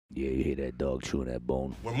Yeah, you hear that dog chewing that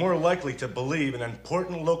bone? We're more likely to believe an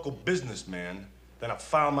important local businessman than a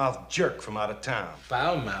foul-mouthed jerk from out of town.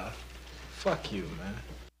 Foul mouth? Fuck you, man.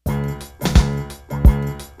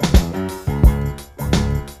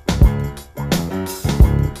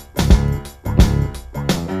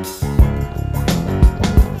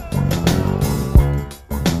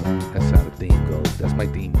 That's how the theme goes. That's my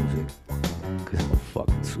theme music. Because I'm a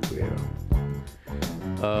fucking superhero.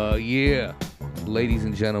 Yeah. Ladies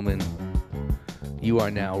and gentlemen, you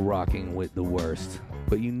are now rocking with the worst.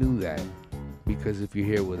 But you knew that. Because if you're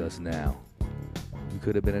here with us now, you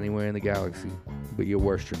could have been anywhere in the galaxy. But you're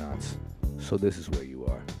worstronauts. So this is where you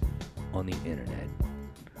are. On the internet.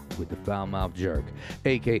 With the foul-mouthed jerk.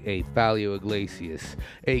 A.K.A. Fallio Iglesias.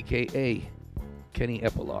 A.K.A. Kenny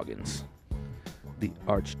Epiloguins. The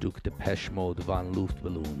Archduke Depeche Mode von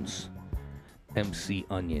Luftballoons. MC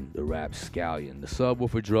Onion, the rap scallion, the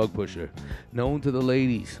subwoofer drug pusher, known to the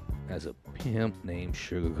ladies as a pimp named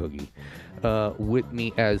Sugar Cookie. With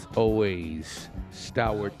me, as always,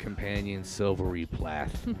 stalwart companion Silvery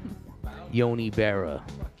Plath, Yoni Berra,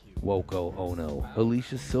 Woko Ono,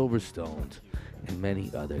 Alicia Silverstone, and many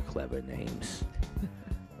other clever names.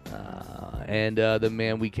 And the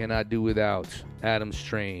man we cannot do without, Adam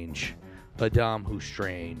Strange, Adam Who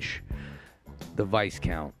Strange, the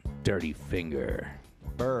Viscount, Dirty Finger.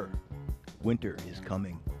 Burr, winter is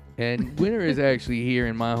coming. And winter is actually here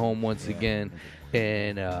in my home once again.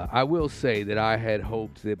 And I will say that I had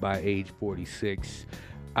hoped that by age 46,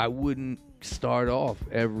 I wouldn't start off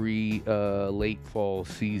every late fall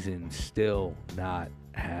season still not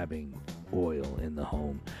having oil in the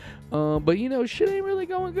home. But you know, shit ain't really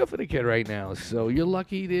going good for the kid right now. So you're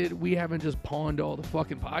lucky that we haven't just pawned all the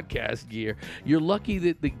fucking podcast gear. You're lucky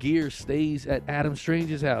that the gear stays at Adam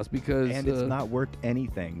Strange's house because And it's not worth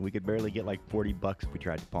anything. We could barely get like $40 if we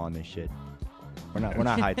tried to pawn this shit. We're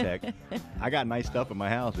not high tech. I got nice stuff in my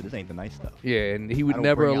house, but this ain't the nice stuff. Yeah, and he would I don't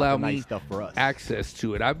never bring out allow the me nice stuff for us. access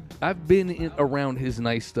to it. I've been around his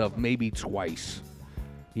nice stuff maybe twice.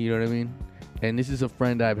 You know what I mean? And this is a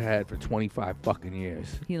friend I've had for 25 fucking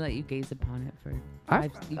years. He let you gaze upon it for I-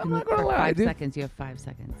 5 You I'm can not look gonna for lie, I 5 did- seconds. You have 5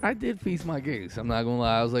 seconds. I did feast my gaze. I'm not gonna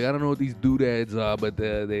lie. I was like, I don't know what these doodads are, but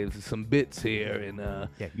there's some bits here. And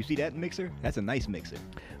Yeah, you see that mixer? That's a nice mixer.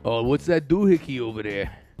 oh, what's that doohickey over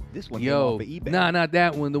there? This one came Yo, off of eBay. nah, not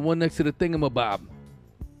that one. The one next to the thingamabob.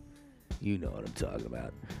 You know what I'm talking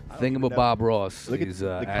about. I don't even know. Thingamabob Ross Look at is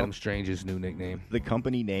the Adam Strange's new nickname. The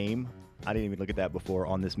company name, I didn't even look at that before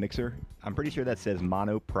on this mixer. I'm pretty sure that says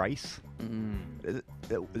Mono Price. Is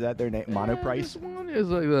that their name? Mono Price? This one is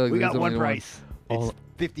like, look, We there's got only one price. All-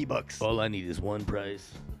 It's $50. All I need is one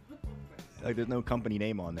price. Like, there's no company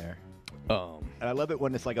name on there. Um, And I love it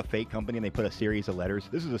when it's like a fake company and they put a series of letters.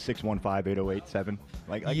 This is a 615-8087.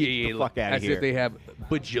 Like yeah, get the fuck out of as here. if they have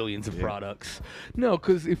bajillions of Yeah. products. No,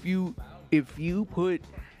 because if you put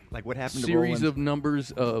Like what happened to series Roland's? of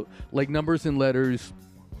numbers, like numbers and letters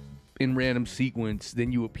in random sequence,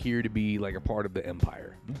 then you appear to be like a part of the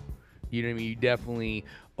Empire. You know what I mean? You definitely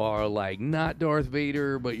are like not Darth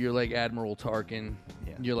Vader, but you're like Admiral Tarkin.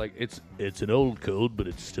 Yeah. You're like it's an old code, but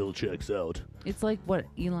it still checks out. It's like what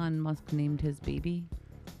Elon Musk named his baby.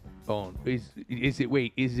 Oh, is it?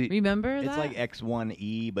 Wait, is it? Remember It's that? like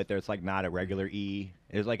X1E, but there's like not a regular E.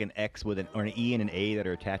 There's like an X with an E and an A that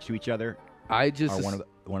are attached to each other. I just Are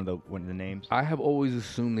one of the names. I have always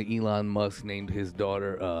assumed that Elon Musk named his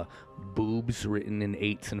daughter boobs written in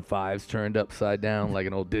 8s and 5s turned upside down like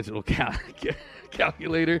an old digital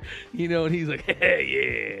calculator, you know, and he's like,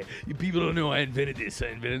 hey, yeah, you people don't know I invented this.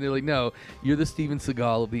 And they're like, no, you're the Steven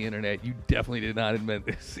Seagal of the internet. You definitely did not invent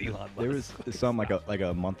this, Elon Musk. There was some like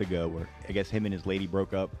a month ago where I guess him and his lady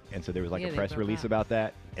broke up, and so there was like Yeah, a they press broke release up. about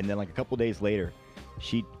that. And then like a couple days later,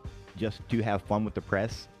 she just to have fun with the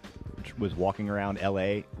press was walking around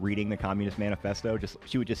LA reading the Communist Manifesto.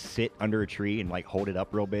 She would just sit under a tree and like hold it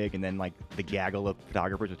up real big, and then like the gaggle of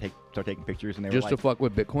photographers would start taking pictures, and they just were to like, fuck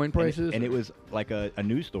with Bitcoin prices. and it was like a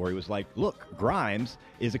news story. It was like, look, Grimes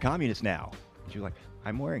is a communist now. She was like,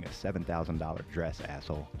 I'm wearing a $7,000 dress,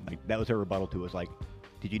 asshole. Like that was her rebuttal to it. Was like,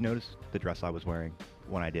 did you notice the dress I was wearing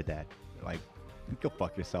when I did that? Like, go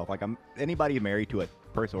fuck yourself. Like, anybody married to a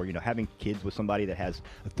person or having kids with somebody that has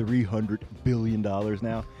 $300 billion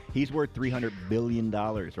now. He's worth $300 billion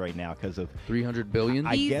right now because of 300 billion.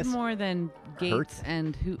 I He's guess more than Gates Hertz,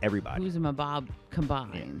 and everybody. Who's Bob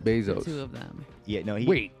combined. Bezos. The two of them. yeah no he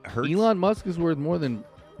Wait, Hertz, Elon Musk is worth more than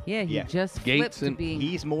Yeah, he Yeah. just Gates flipped to and- being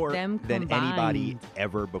he's more them than anybody combined.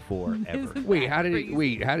 ever before ever. Wait, how did it?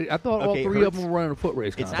 Wait, how did? I thought all Okay, three of Hertz- them were running a foot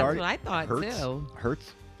race. It Con. started. what I thought, Hertz, too.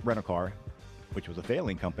 Hertz Rent a Car, which was a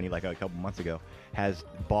failing company like a couple months ago, has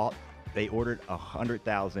bought They ordered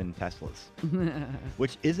 100,000 Teslas,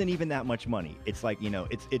 which isn't even that much money. It's like,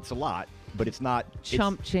 it's a lot, but it's not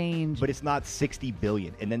Chump change. But it's not 60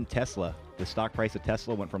 billion. And then Tesla, the stock price of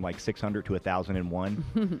Tesla went from like 600 to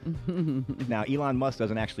 1,001. Now, Elon Musk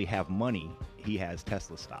doesn't actually have money. He has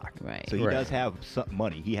Tesla stock. Right. So he Right. does have some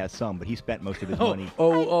money. He has some, but he spent most of his Oh, money.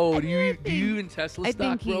 do you even Tesla I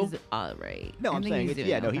stock, think bro? he's all right. No, I I'm think saying, he's he's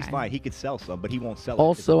doing he's okay. fine. He could sell some, but he won't sell it.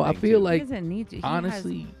 Also, It's a I thing, feel too. like He doesn't need to. He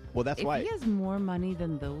honestly, well, that's if why. he has more money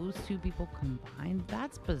than those two people combined,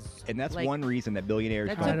 that's bizarre. And that's like, one reason that billionaires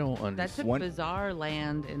That's I don't. don't That understand. took One- bizarre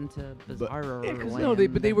land into bizarre Yeah, 'cause land. no,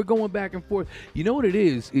 but they were going back and forth. You know what it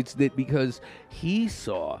is? It's that because he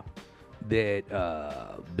saw that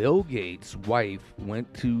Bill Gates' wife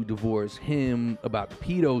went to divorce him about the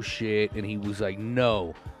pedo shit, and he was like,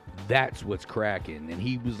 no, that's what's cracking. And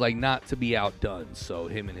he was like, not to be outdone. So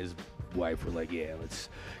him and his wife were like, yeah, let's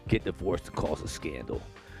get divorced and cause a scandal.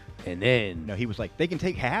 And then No, he was like, they can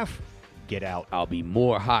take half. Get out. I'll be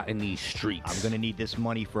more hot in these streets. I'm going to need this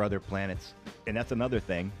money for other planets. And that's another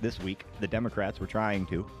thing. This week, the Democrats were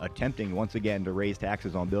attempting once again to raise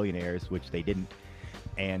taxes on billionaires, which they didn't.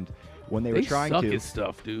 And when they were They trying suck to, at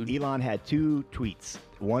stuff, dude. Elon had two tweets.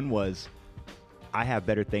 One was, I have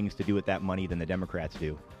better things to do with that money than the Democrats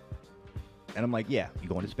do. And I'm like, yeah, you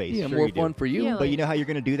go into space. Yeah, sure more you do. fun for you. Yeah, But you like- know how you're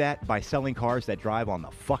going to do that? By selling cars that drive on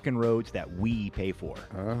the fucking roads that we pay for.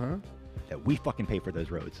 Uh-huh. That we fucking pay for those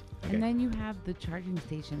roads. Okay? And then you have the charging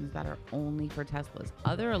stations that are only for Teslas.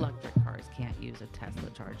 Other electric cars can't use a Tesla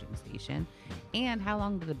charging station. And how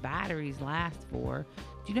long do the batteries last for?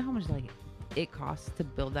 Do you know how much like it costs to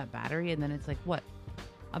build that battery? And then it's like what?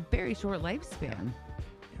 A very short lifespan.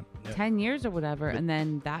 Yeah. 10 years or whatever, and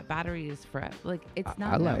then that battery is forever. Like it's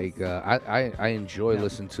not. I like. I enjoy No.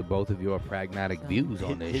 listening to both of your pragmatic So- views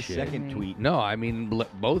on this his shit. second Right. tweet. No, I mean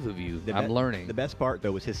both of you. the I'm be- learning. The best part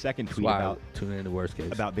though was his second That's tweet why about I tune in the worst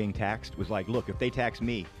case. about being taxed was like, look, if they tax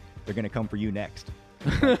me, they're gonna come for you next.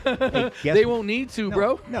 Hey, guess- they won't need to, no,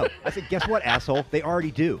 bro. No, I said, guess what, asshole? They already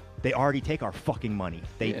do. They already take our fucking money.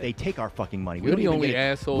 Yeah. They take our fucking money. We You're don't the even only get it.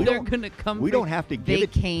 asshole. We They're don't. gonna come. we for- don't have to give They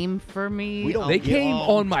it- came for me. We don't- a They came long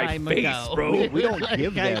on my time face, ago. bro. We don't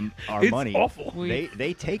give Like, them our It's money. awful.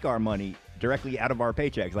 They take our money directly out of our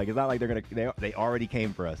paychecks. Like it's not like they're gonna. They already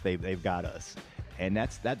came for us. They've got us, and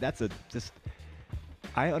that's a just.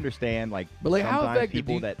 I understand, like, But, like, how sometimes effective do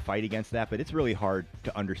people you- that fight against that, but it's really hard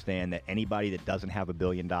to understand that anybody that doesn't have $1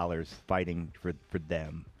 billion fighting for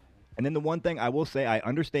them. And then the one thing I will say, I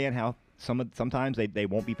understand how sometimes they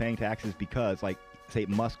won't be paying taxes because, like, say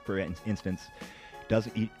Musk, for instance,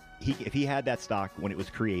 doesn't he if he had that stock when it was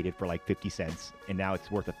created for like 50 cents and now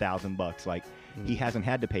it's worth $1,000, like he hasn't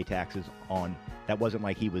had to pay taxes on that. Wasn't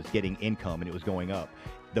like he was getting income and it was going up.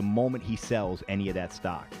 The moment he sells any of that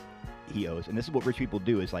stock, he owes. And this is what rich people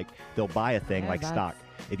do, is like they'll buy a thing Yeah, like that's- stock.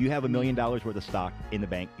 If you have $1 million worth of stock in the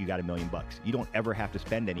bank, you got $1 million. You don't ever have to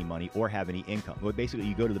spend any money or have any income. Well, basically,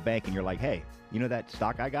 you go to the bank and you're like, hey, you know that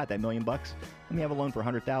stock I got, that $1 million? Let me have a loan for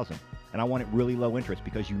 $100,000, and I want it really low interest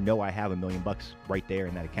because you know I have $1 million right there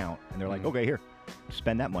in that account. And they're like, okay, here,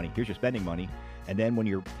 spend that money. Here's your spending money. And then when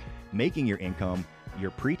you're making your income,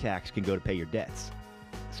 your pre-tax can go to pay your debts.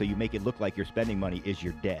 So you make it look like your spending money is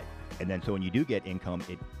your debt. And then so when you do get income,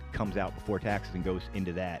 it comes out before taxes and goes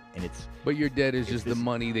into that, and it's But your debt is It's just the this-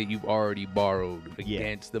 money that you've already borrowed Yeah.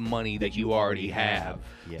 against the money that That you you already already have. have.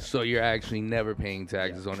 Yeah. So you're actually never paying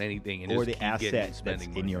taxes on anything, and or just the keep getting asset that's spending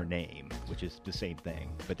in money. your name, which is the same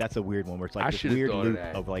thing. But that's a weird one where it's I like this should've weird thought of loop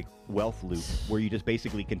that. of like wealth loop where you just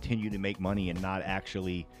basically continue to make money and not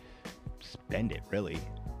actually spend it, really.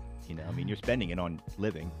 You know, I mean, you're spending it on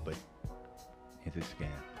living, but it's a scam.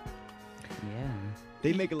 Yeah.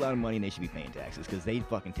 They make a lot of money and they should be paying taxes because they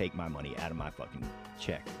fucking take my money out of my fucking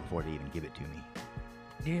check before they even give it to me.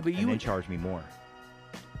 Yeah, but And then charge me more.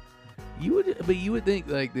 you would think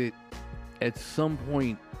like that at some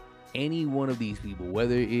point any one of these people,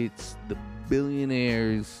 whether it's the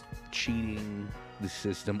billionaires cheating the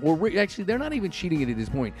system or actually they're not even cheating it at this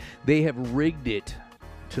point, they have rigged it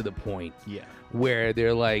to the point Yeah. where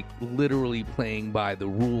they're like literally playing by the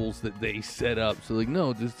rules that they set up. So like,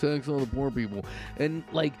 no, just tax all the poor people. And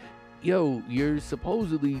like, yo, you're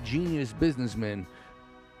supposedly genius businessmen.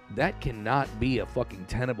 That cannot be a fucking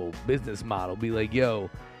tenable business model. Be like, yo,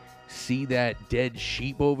 see that dead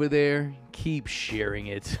sheep over there? Keep sharing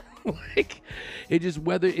it. Like, it just,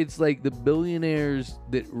 whether it's like the billionaires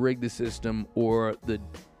that rig the system or the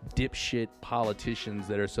dipshit politicians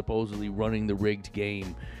that are supposedly running the rigged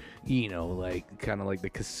game, you know, like kind of like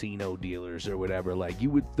the casino dealers or whatever. Like,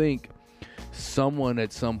 you would think someone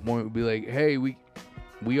at some point would be like, hey, we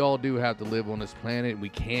all do have to live on this planet, and we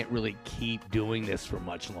can't really keep doing this for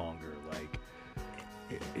much longer.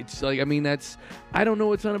 It's like, I mean, I don't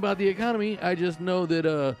know a ton about the economy. I just know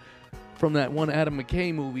that from that one Adam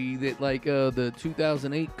McKay movie that like the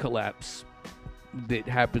 2008 collapse that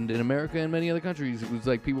happened in America and many other countries. It was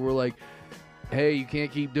like people were like, hey, you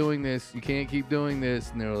can't keep doing this. You can't keep doing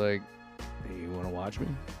this. And they were like, hey, you want to watch me?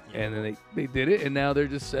 And then they did it, and now they're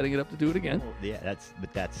just setting it up to do it again. Well, yeah, that's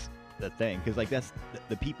the thing, because like that's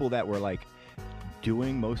the people that were like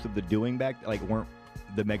doing most of the doing back, like weren't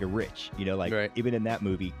the mega rich, you know, like Right. even in that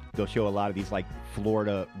movie they'll show a lot of these like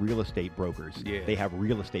Florida real estate brokers. Yeah. They have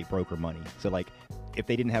real estate broker money, so like if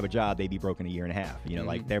they didn't have a job they'd be broke in a year and a half, you know,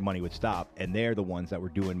 like their money would stop, and they're the ones that were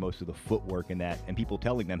doing most of the footwork and that, and people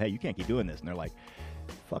telling them, hey, you can't keep doing this, and they're like,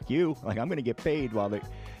 fuck you, like I'm gonna get paid while they.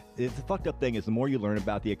 The fucked up thing is the more you learn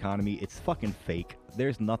about the economy, it's fucking fake.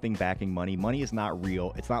 There's nothing backing money. Money is not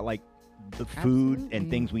real. It's not like the food and Absolutely.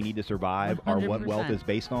 things we need to survive are what wealth 100%. is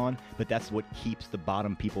based on, but that's what keeps the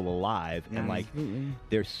bottom people alive. And like Absolutely.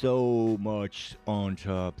 there's so much on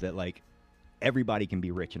top that like everybody can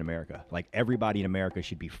be rich in America. Like everybody in America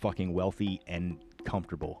should be fucking wealthy and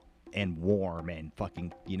comfortable and warm and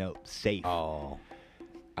fucking, you know, safe. Oh,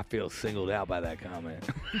 I feel singled out by that comment.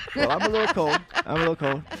 Well, I'm a little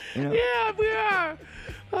cold. You know? Yeah, we are.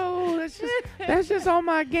 Oh, that's just on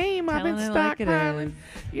my game. I've been Telling it like it stockpiling. is.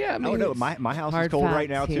 Yeah, I mean, Oh no, it's- my house is hard cold right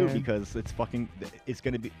facts now too here. because it's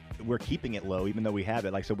gonna be, we're keeping it low even though we have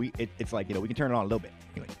it. Like so it's like, you know, we can turn it on a little bit.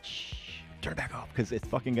 You're like, shh, turn it back off because it's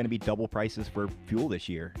fucking gonna be double prices for fuel this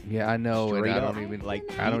year. yeah, I know, and Straight I up. don't even Like,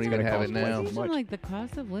 I don't it's even gonna have cost it twice now. as much. Like the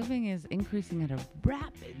cost of living is increasing at a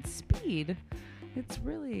rapid speed. It's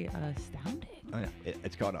really astounding. Oh, yeah.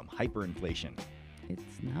 It's called hyperinflation, It's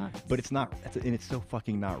nuts. but it's not. And it's so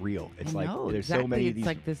fucking not real. It's I like know, there's exactly. so many of It's these,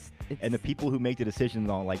 like this. It's, and the people who make the decisions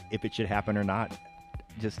on like if it should happen or not.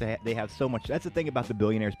 Just they have so much. That's the thing about the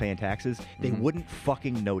billionaires paying taxes. They wouldn't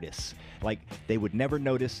fucking notice. Like they would never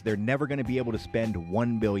notice. They're never going to be able to spend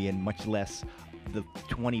 1 billion, much less the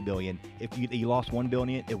 20 billion. If you lost 1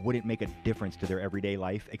 billion, it wouldn't make a difference to their everyday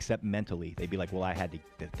life, except mentally. They'd be like, well, I had to.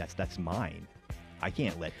 That's mine. I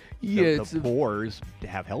can't let Yeah, it's the a- poors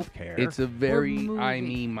have health care. It's a very I moving.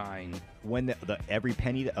 me mine. When the every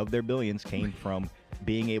penny of their billions came from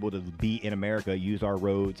being able to be in America, use our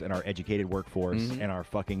roads and our educated workforce and our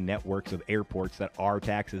fucking networks of airports that our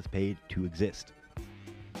taxes paid to exist.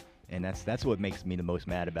 And that's what makes me the most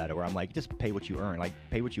mad about it, where I'm like, just pay what you earn. Like,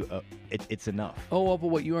 pay what you it's enough. Oh, off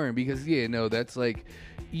of what you earn, because yeah, no, that's like,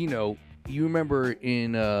 you know, you remember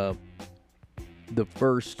in the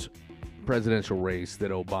first presidential race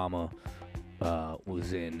that Obama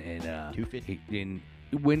was in, and 250.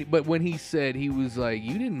 when he said, he was like,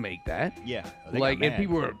 you didn't make that. Yeah. they got Like, and mad.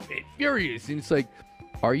 people were furious, and it's like,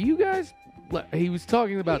 are you guys? Like, he was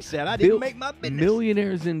talking about. He said, I didn't make my business.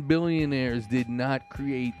 Millionaires and billionaires did not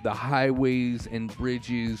create the highways and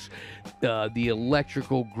bridges, the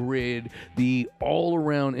electrical grid, the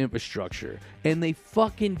all-around infrastructure, and they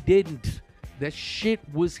fucking didn't. That shit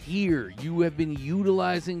was here. You have been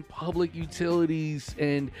utilizing public utilities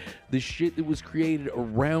and the shit that was created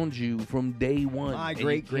around you from day one. My And you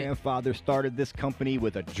great can't- grandfather started this company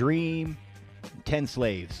with a dream, 10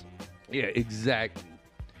 slaves. Yeah, exactly.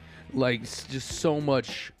 Like, just so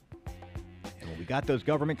much. And when we got those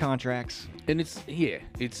government contracts, And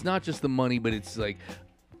it's not just the money, but it's like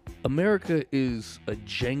America is a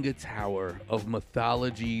Jenga tower of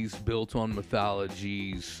mythologies built on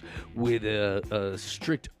mythologies with a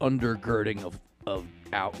strict undergirding of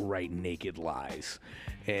outright naked lies.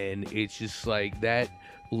 And it's just like that,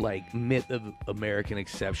 like, myth of American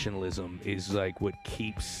exceptionalism is like what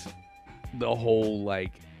keeps the whole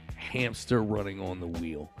like hamster running on the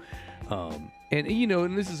wheel. And you know,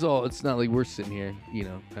 and this is all, it's not like we're sitting here, you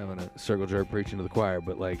know, having a circle jerk preaching to the choir,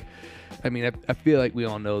 but like, I mean, I feel like we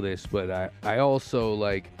all know this, but I also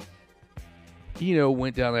like, you know,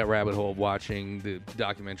 went down that rabbit hole of watching the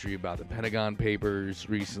documentary about the Pentagon Papers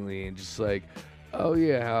recently, and just like, oh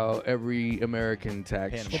yeah, how every American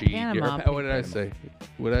tax Panama. cheat. Panama What did I say?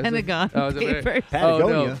 What did I say? Pentagon Oh, is it- Papers. Oh no,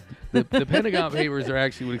 Patagonia. the Pentagon Papers are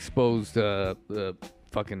actually what exposed the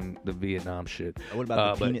Vietnam shit. what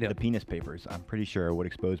about But, the penis papers? I'm pretty sure would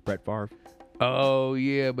expose Brett Favre. Oh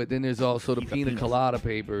yeah, but then there's also the He's a Pina penis. Colada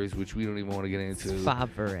Papers, which we don't even want to get into.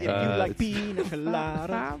 favorite. If you like it's- pina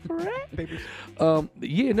colada papers.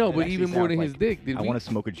 Yeah, no, It but actually even more than sounds his like- dick. Did I we? want to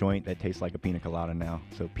smoke a joint that tastes like a pina colada now.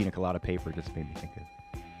 So pina colada paper just made me think of.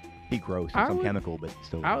 Be gross. It's I some would- chemical, but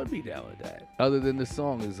still. I would be down with that. Other than the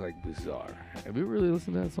song is like bizarre. Have you really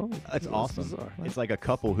listened to that song? That's It's awesome. bizarre. It's like a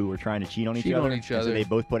couple who were trying to cheat on each Cheat other. on each and other. So they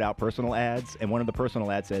both put out personal ads, and one of the personal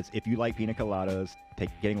ads says, "If you like pina coladas,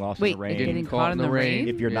 take getting lost in Wait, the rain. getting caught in the rain?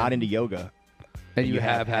 If you're not Yeah. into yoga, and you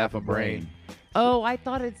have half a brain. Oh, I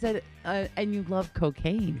thought it said, and you love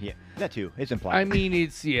cocaine. Yeah, that too. It's implied. I mean,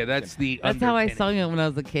 that's the. That's how I underpinning. sung it when I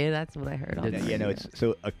was a kid. That's what I heard on the Yeah, no, radio. it's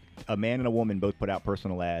so a man and a woman both put out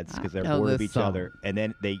personal ads because they're I know bored of this each song. other, and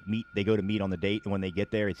then they go to meet on the date, and when they get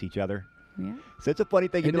there, it's each other. Yeah. So it's a funny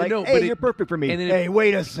thing. You'd And be then, like, no, "Hey, but you're perfect for me." and then Hey,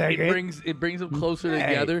 wait a second. It brings them closer Hey.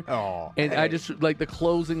 together. Oh, And hey. I just like the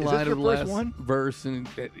closing Is line this of the your first last one? verse, and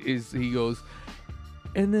he goes,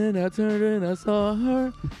 and then I turned and I saw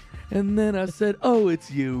her, and then I said, "Oh, it's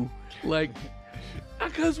you," like.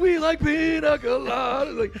 Because we like pina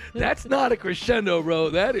colada. Like, that's not a crescendo, bro.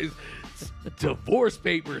 That is divorce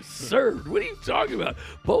papers served. What are you talking about?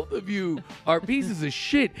 Both of you are pieces of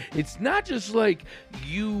shit. It's not just like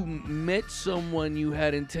you met someone you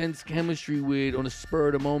had intense chemistry with on a spur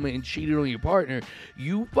of the moment and cheated on your partner.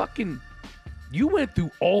 You went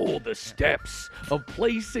through all the steps of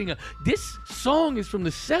placing this song is from the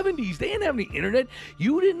 70s. They didn't have any internet.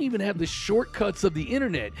 You didn't even have the shortcuts of the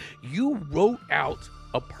internet. You wrote out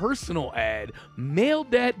a personal ad,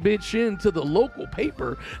 mailed that bitch into the local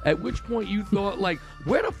paper, at which point you thought, like,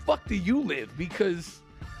 where the fuck do you live? Because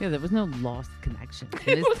Yeah, there was no lost connection.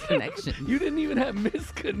 Misconnection. you didn't even have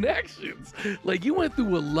misconnections. Like, you went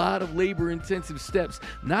through a lot of labor-intensive steps,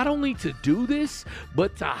 not only to do this,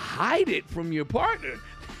 but to hide it from your partner.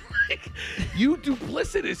 Like, you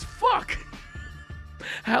duplicitous fuck.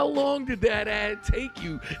 How long did that ad take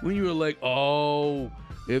you when you were like, oh,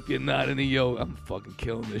 if you're not in the yoga, I'm fucking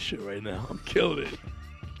killing this shit right now. I'm killing it.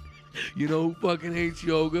 You know who fucking hates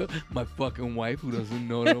yoga? My fucking wife, who doesn't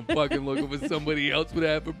know that I'm fucking looking for somebody else with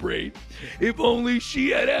half a brain. If only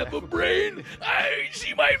she had half a brain,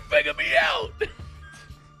 she might figure me out.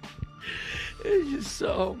 It's just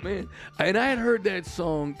so, man. And I had heard that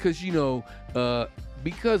song because,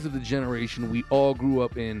 because of the generation we all grew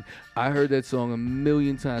up in, I heard that song a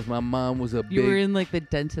million times. My mom was a You big... were in like the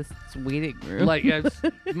dentist's waiting room. Like, yes,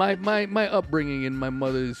 my upbringing in my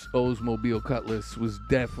mother's Oldsmobile Cutlass was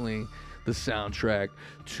definitely the soundtrack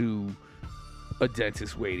to a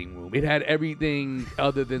dentist waiting room. It had everything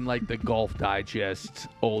other than like the Golf Digest,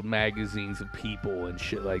 old magazines of people and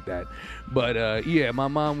shit like that. But yeah, my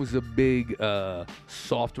mom was a big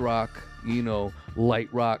soft rock, light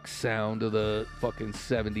rock sound of the fucking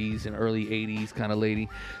 70s and early 80s kind of lady.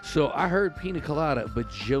 So I heard Pina Colada a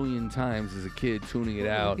bajillion times as a kid, tuning it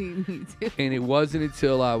out. Me too. And it wasn't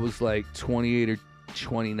until I was like 28 or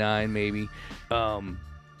 29 maybe.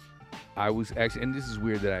 I was actually, and this is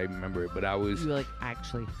weird that I remember it, but I was... You like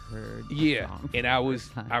actually heard the Yeah, song and for I the was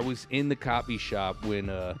first time. I was in the copy shop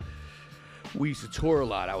when we used to tour a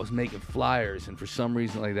lot. I was making flyers, and for some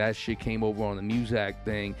reason, like, that shit came over on the Muzak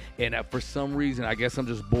thing, and for some reason, I guess I'm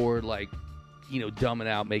just bored, like, dumbing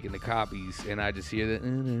out making the copies, and I just hear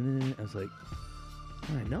that. I was like,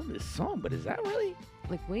 oh, I know this song, but is that really?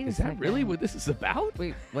 Like, wait a Is second. that really what this is about?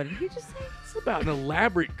 Wait, what did he just say? It's about an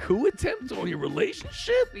elaborate coup attempt on your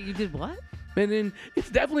relationship. You did what? And then it's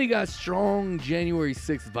definitely got strong January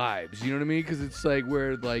 6th vibes, you know what I mean? Because it's like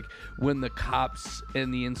where, like, when the cops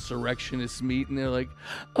and the insurrectionists meet and they're like,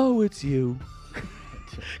 oh, it's you.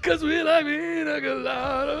 Because we like pina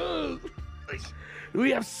coladas. Like,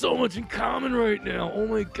 we have so much in common right now. Oh,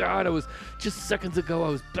 my God. Just seconds ago, I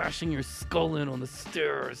was bashing your skull in on the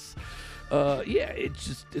stairs. Yeah,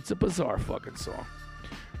 it's a bizarre fucking song.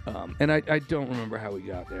 And I don't remember how we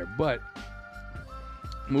got there, but...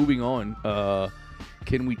 Moving on,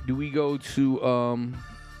 do we go to,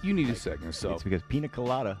 you need a second, so. It's because Pina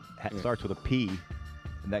Colada starts with a P,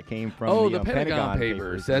 and that came from the Pentagon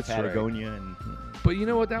Papers, that's right. Patagonia and But you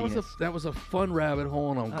know what, that Venus. was a fun rabbit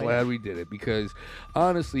hole, and I'm Oh, glad yeah. we did it, because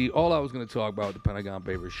honestly, all I was going to talk about with the Pentagon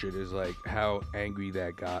Papers shit is like how angry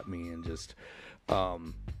that got me, and just,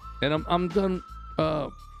 and I'm done,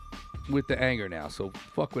 with the anger now, so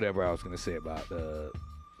fuck whatever I was going to say about,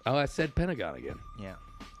 I said Pentagon again. yeah.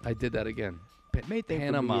 I did that again. Main thing for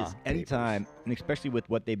Panama me is anytime, and especially with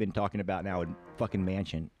what they've been talking about now in fucking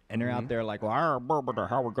Mansion, and they're out there like, well, how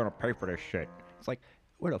are we going to pay for this shit? It's like,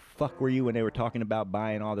 where the fuck were you when they were talking about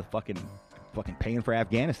buying all the fucking paying for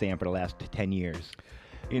Afghanistan for the last 10 years?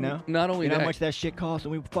 Not only you know that- how much that shit cost,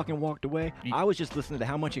 and we fucking walked away. I was just listening to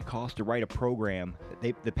how much it cost to write a program.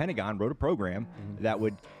 The Pentagon wrote a program that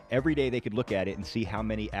would every day they could look at it and see how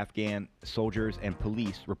many Afghan soldiers and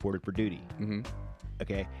police reported for duty.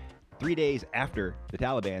 Okay, 3 days after the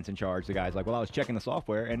Taliban's in charge, the guy's like, well, I was checking the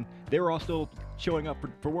software, and they were all still showing up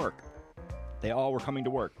for work. They all were coming to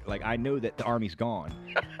work. Like, I know that the Army's gone,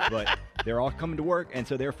 but they're all coming to work, and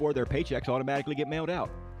so therefore their paychecks automatically get mailed out.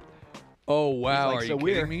 Oh, wow, Like, are so you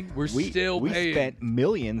kidding me? We're still we paying. spent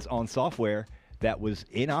millions on software that was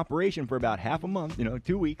in operation for about half a month,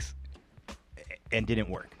 2 weeks, and didn't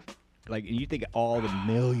work. Like, you think all the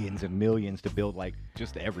millions and millions to build, like,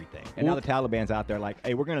 just everything. And now the Taliban's out there like,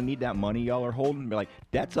 hey, we're going to need that money y'all are holding. We're like,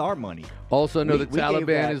 that's our money. Also, no, the We gave Taliban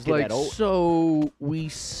that is to like, that old- so we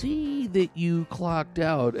see that you clocked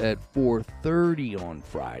out at 4:30 on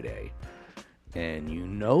Friday. And you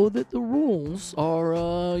know that the rules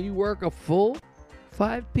are you work a full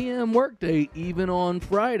 5 p.m. workday even on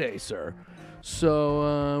Friday, sir.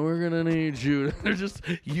 So we're gonna need you. They're just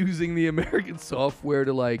using the American software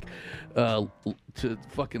to like to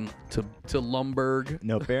Lumberg.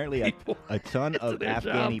 No, apparently people a ton into of their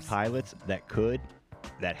Afghani jobs. pilots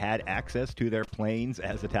that had access to their planes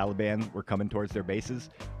as the Taliban were coming towards their bases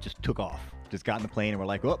just took off. Just got in the plane and were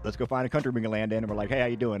like, oh, let's go find a country we can land in. And we're like, hey, how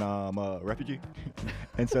you doing? I'm a refugee.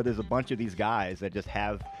 And so there's a bunch of these guys that just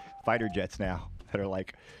have fighter jets now that are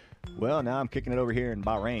like, well, now I'm kicking it over here in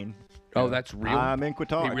Bahrain. Oh, that's real? I'm in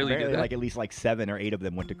Qatar. They really did Apparently, that? like at least like 7 or 8 of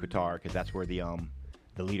them went to Qatar because that's where the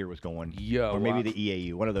leader was going. Yo, or maybe wow. the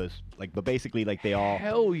EAU, one of those. Like, but basically, like they all.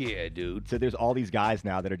 Hell yeah, dude. So there's all these guys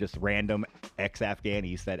now that are just random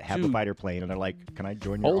ex-Afghanis that have a Dude. fighter plane, and they're like, "Can I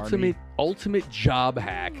join your army?" Ultimate job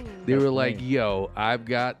hack. They That's were like, lame. "Yo, I've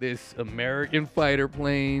got this American fighter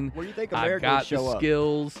plane. Where do you think I've America got would show the up?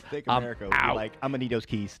 skills. I think I'm America would be out." like, "I'm gonna need those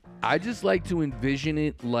keys." I just like to envision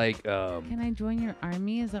it like, Can I join your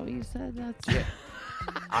army? Is that what you said? That's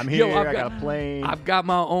I'm here. Yo, I got a plane. I've got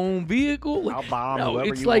my own vehicle. Like, I'll bomb no, whoever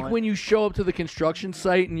it's you like want. when you show up to the construction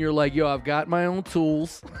site and you're like, "Yo, I've got my own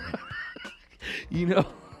tools." You know,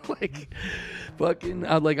 like fucking,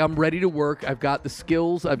 I'm ready to work. I've got the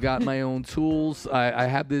skills. I've got my own tools. I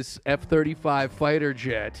have this F-35 fighter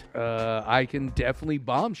jet. I can definitely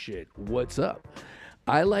bomb shit. What's up?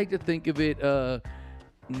 I like to think of it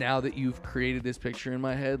now that you've created this picture in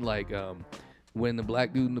my head, like when the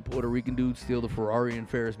black dude and the Puerto Rican dude steal the Ferrari and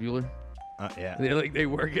Ferris Bueller. Yeah. They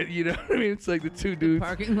work at, you know what I mean? It's like the two dudes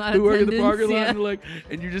parking lot who work at the attendants, parking lot yeah. and like,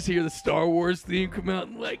 and you just hear the Star Wars theme come out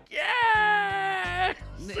and like, yeah.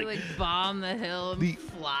 It's they like like bomb the hill and the-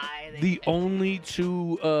 fly. They- the only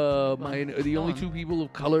two the only two people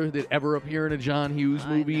of color that ever appear in a John Hughes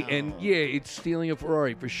I movie, and know. yeah, it's stealing a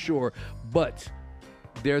Ferrari for sure, but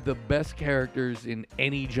they're the best characters in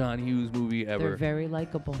any John Hughes movie ever. They're very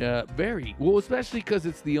likable. Very well, especially because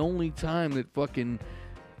it's the only time that fucking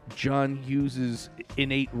John Hughes's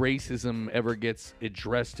innate racism ever gets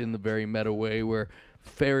addressed in the very meta way, where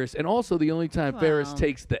Ferris, and also the only time Ferris Well,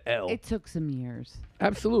 takes the L. It took some years.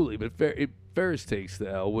 Absolutely, but Ferris takes the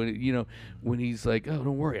L when he's like, "Oh,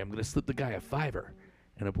 don't worry, I'm gonna slip the guy a $5,"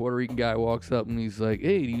 and a Puerto Rican guy walks up and he's like,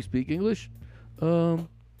 "Hey, do you speak English?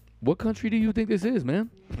 What country do you think this is, man?"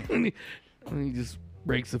 and he just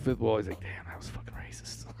breaks the fifth wall. He's like, "Damn, that was fucking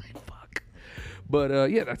racist." Fuck. But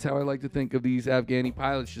yeah, that's how I like to think of these Afghani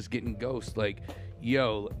pilots just getting ghost. Like,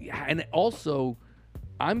 yo, and also,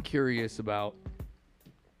 I'm curious about.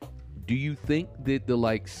 Do you think that the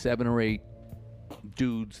like 7 or 8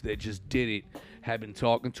 dudes that just did it have been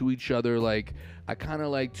talking to each other? Like, I kind of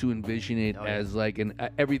like to envision it Oh, yeah. as like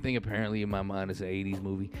everything apparently in my mind is an 80s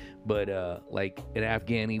movie, but like an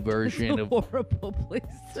Afghani version It's a of horrible place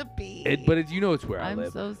to be. it. But it's, you know, it's where I I'm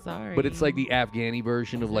live. so sorry. But it's like the Afghani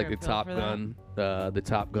version of Is like there the a film Top for that? Gun, the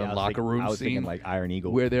Top Gun Yeah, I was locker thinking- room I was scene, thinking like Iron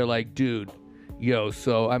Eagle. where they're like, dude, yo,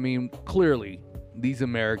 so I mean, clearly these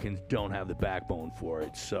Americans don't have the backbone for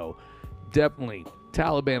it. So definitely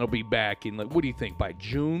Taliban will be back in, like, what do you think, by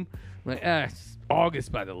June? Like, it's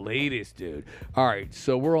August by the latest, dude. All right,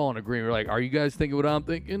 so we're all in agreement. We're like, are you guys thinking what I'm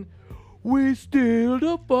thinking? We steal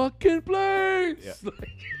the fucking planes. Yeah.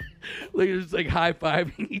 Like they're just like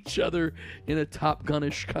high-fiving each other in a Top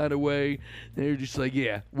Gun-ish kind of way. And they're just like,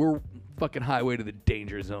 yeah, we're fucking highway to the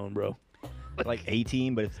danger zone, bro. like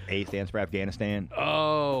A-Team, but it's A stands for Afghanistan.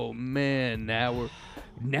 Oh man, now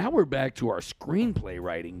we're back to our screenplay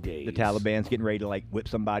writing days. The Taliban's getting ready to like whip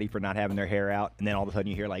somebody for not having their hair out, and then all of a sudden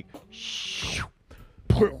you hear like, shh.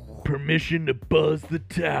 Permission to buzz the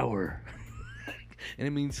tower. And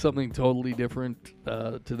it means something totally different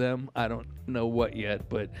to them. I don't know what yet,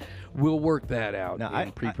 but we'll work that out Now,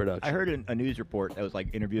 in pre-production. I heard a news report that was like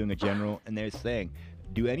interviewing a general, and they're saying,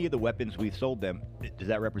 do any of the weapons we've sold them, does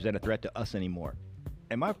that represent a threat to us anymore?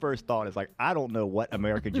 And my first thought is like, I don't know what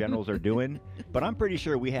American generals are doing, but I'm pretty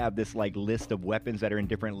sure we have this like list of weapons that are in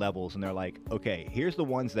different levels, and they're like, okay, here's the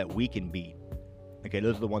ones that we can beat. Okay,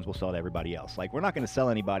 those are the ones we'll sell to everybody else. Like, we're not going to sell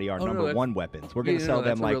anybody our Oh, no, number that's- one weapons. We're going to Yeah, sell no,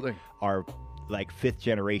 them that's a real like thing. our like 5th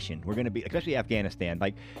generation. We're going to be, especially Afghanistan,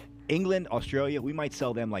 like England, Australia, we might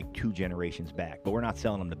sell them like 2 generations back, but we're not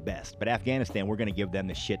selling them the best. But Afghanistan, we're going to give them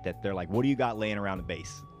the shit that they're like, what do you got laying around the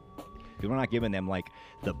base? Because we're not giving them like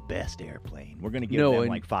the best airplane. We're going to give No, them and-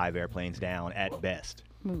 like 5 airplanes down at best.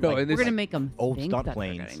 No, and we're this- gonna make them old think stunt that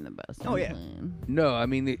planes. they're getting the best. Oh, yeah. plane. No, I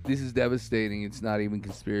mean this is devastating. It's not even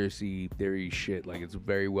conspiracy theory shit. Like it's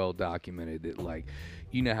very well documented that like,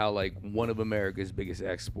 you know how like one of America's biggest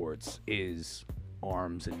exports is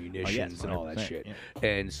arms and munitions and all that 100%, shit. yeah.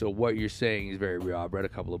 And so what you're saying is very real. I've read a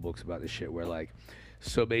couple of books about this shit where like,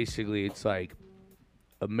 so basically it's like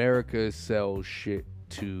America sells shit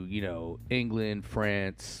to, you know, England,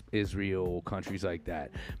 France, Israel, countries like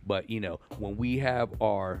that. But, you know, when we have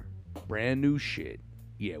our brand new shit,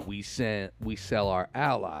 yeah, we sell our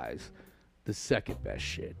allies the second best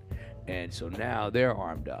shit. And so now they're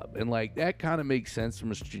armed up. And like that kind of makes sense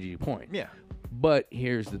from a strategic point. Yeah. But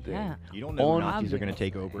here's the thing. Yeah. You don't know On- when Nazis are going to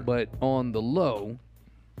take over. But on the low,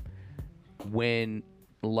 when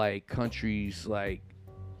like countries like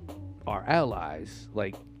our allies,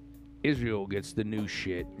 like Israel gets the new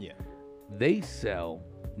shit, Yeah. they sell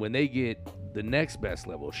when they get the next best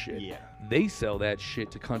level shit. Yeah. They sell that shit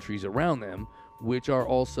to countries around them, which are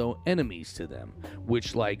also enemies to them.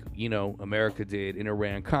 Which, like, you know, America did in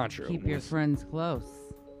Iran Contra. Keep your friends close.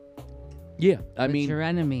 Yeah, I With mean, your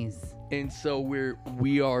enemies. and so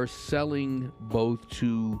we are selling both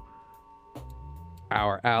to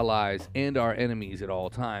our allies and our enemies at all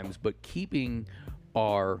times, but keeping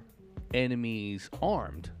our enemies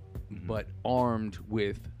armed, but armed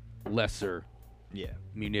with lesser Yeah.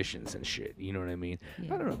 munitions and shit. You know what I mean?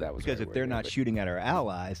 Yeah. I don't know if that was Because the if right they're wording, not but shooting at our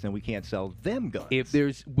allies, then we can't sell them guns. if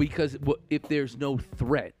there's no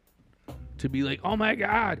threat to be like, oh my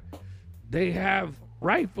god, they have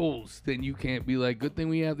rifles, then you can't be like, good thing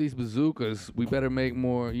we have these bazookas. We better make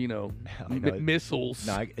more, you know, I know. missiles.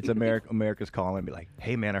 No, it's America's calling and be like,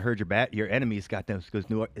 hey man, I heard your enemy's got those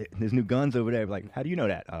there's new guns over there. Like, how do you know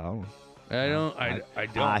that? Oh, I don't. I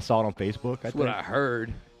don't. I saw it on Facebook. That's what I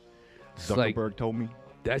heard. It's like, Zuckerberg told me.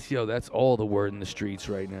 that's all the word in the streets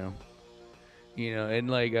right now. You know, and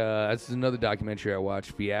like that's another documentary I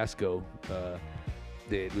watched, Fiasco.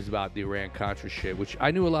 That was about the Iran Contra shit, which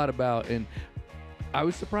I knew a lot about, and I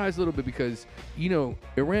was surprised a little bit because, you know,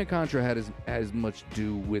 Iran Contra had as much to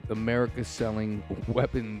do with America selling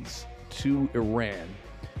weapons to Iran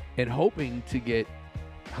and hoping to get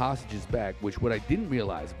hostages back, which what I didn't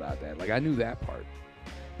realize about that, like I knew that part.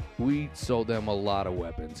 We sold them a lot of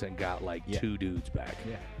weapons and got like Yeah. 2 dudes back.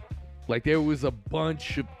 Yeah. Like there was a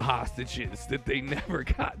bunch of hostages that they never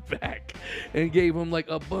got back and gave them like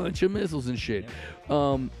a bunch of missiles and shit.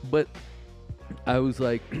 But I was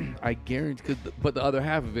like, I guarantee, but the other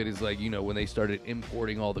half of it is like, you know, when they started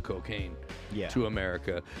importing all the cocaine Yeah. to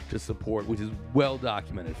America to support, which is well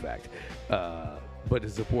documented fact, but to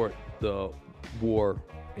support the war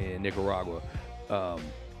in Nicaragua.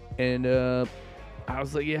 And I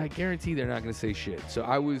was like, yeah, I guarantee they're not going to say shit. So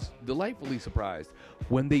I was delightfully surprised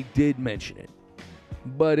when they did mention it.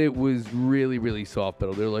 But it was really, really soft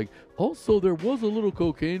pedal. They're like, also, there was a little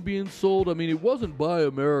cocaine being sold. I mean, it wasn't by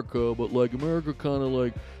America, but like America kind of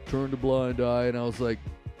like turned a blind eye. And I was like,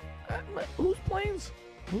 whose planes?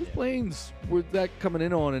 Whose planes were that coming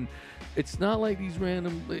in on? And it's not like these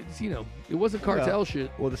random, it's, you know, it wasn't cartel shit.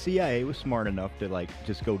 Well, the CIA was smart enough to like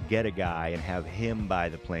just go get a guy and have him buy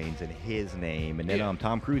the planes in his name, and then Yeah.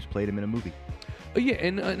 Tom Cruise played him in a movie. Yeah,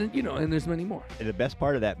 and you know, and there's many more. And the best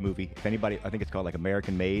part of that movie, if anybody, I think it's called like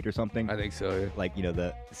American Made or something. I think so. Yeah. Like, you know,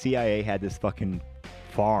 the CIA had this fucking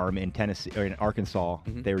farm in Tennessee or in Arkansas.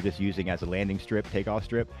 Mhm. They were just using as a landing strip, takeoff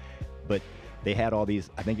strip, but they had all these.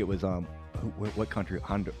 I think it was what country?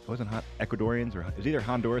 Ecuadorians, or it was either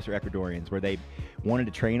Honduras or Ecuadorians, where they wanted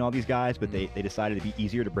to train all these guys, but they decided it'd be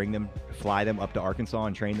easier to fly them up to Arkansas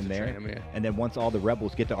and train them there. train 'em, yeah. And then once all the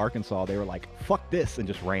rebels get to Arkansas, they were like, "Fuck this," and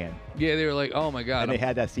just ran. Yeah, they were like, oh my god. And they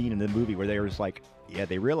had that scene in the movie where they were just like, yeah,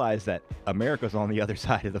 they realized that America's on the other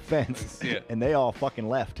side of the fence. Yeah. And they all fucking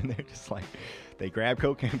left. And they're just like, they grabbed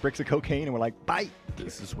cocaine, bricks of cocaine, and were like, bite.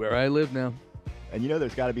 This is where I live now. And you know,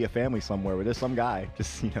 there's got to be a family somewhere where there's some guy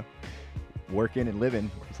just, you know, working and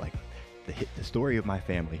living. It's like, the story of my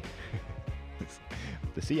family.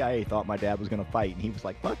 The CIA thought my dad was going to fight, and he was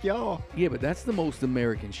like, fuck y'all. Yeah, but that's the most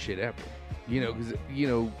American shit ever. You know, because, you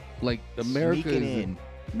know, like America Sneaking is in.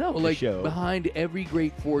 no, the like show. behind every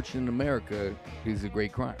great fortune in America is a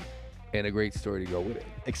great crime and a great story to go with it.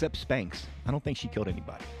 Except Spanx. I don't think she killed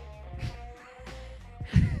anybody.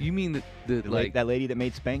 You mean like That lady that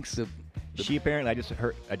made Spanx? the She apparently,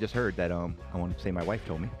 I just heard that I want to say my wife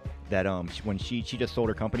told me that when she just sold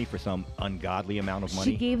her company for some ungodly amount of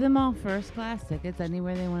money. She gave them all first class tickets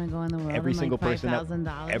anywhere they want to go in the world. Every and single like person,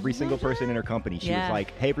 $5,000. every single person in her company, she Yeah. was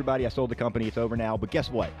like, "Hey, everybody, I sold the company. It's over now. But guess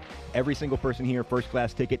what? Every single person here, first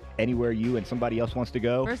class ticket anywhere you and somebody else wants to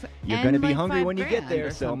go. First- You're and going to be like hungry when you get $5,000 there.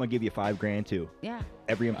 or So I'm something. going to give you $5,000 too." Yeah.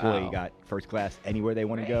 Every employee Wow. got first class anywhere they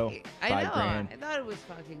want to go. Right. I $5 know. grand. I thought it was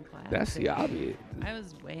fucking classic. That's the obvious. I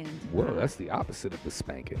was way into Whoa, that. that's the opposite of the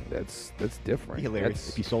spanking. That's different. It'd be hilarious That's-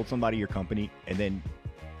 if you sold somebody your company and then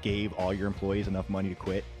gave all your employees enough money to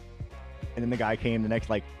quit, and then the guy came the next,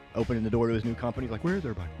 like, opening the door to his new company, like, where's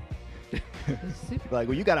everybody? It was super, Like,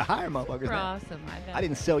 well, you got to hire motherfuckers super now. awesome. I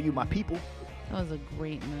didn't sell you my people. That was a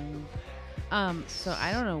great move. So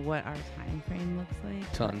I don't know what our time frame looks like.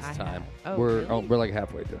 but tons I time. have- we're really? we're like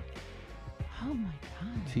halfway through. Oh my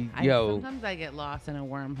god. See, yo. Sometimes I get lost in a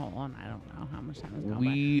wormhole and I don't know how much time is going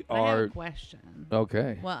We by. But I have are a question.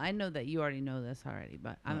 okay. Well, I know that you already know this already,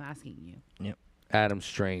 but I'm asking you. Adam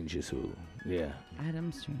Strange is who? Yeah.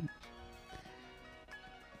 Adam Strange.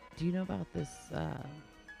 Do you know about this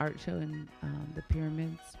art show in the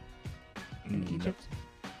pyramids in No. Egypt?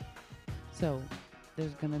 So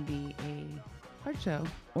there's gonna be a art show,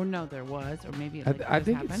 or no, there was, or maybe it like, I just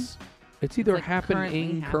think happened. it's either like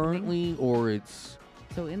happening currently or it's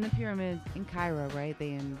So in the pyramids in Cairo, right?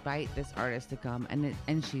 They invite this artist to come,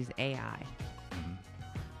 and she's AI.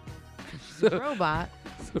 She's a robot.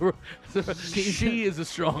 she is a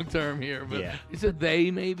strong term here, but Yeah. is it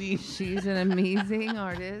they maybe? She's an amazing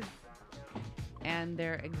artist, and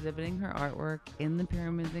they're exhibiting her artwork in the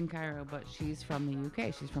pyramids in Cairo. But she's from the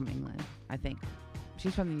UK. She's from England, I think.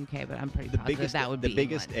 She's from the UK, but I'm pretty The positive biggest, that would the be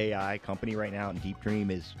biggest England. AI company right now in Deep Dream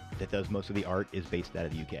is that does most of the art is based out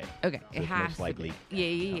of the UK. Okay, So it it's has most to likely be.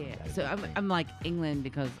 Yeah. comes out of So Deep I'm, Dream. I'm like England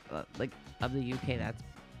because like of the UK.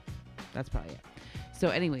 That's probably it. So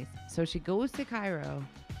anyways, so she goes to Cairo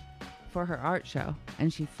for her art show,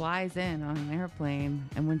 and she flies in on an airplane.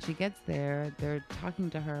 And when she gets there, they're talking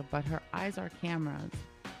to her, but her eyes are cameras.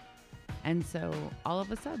 And so all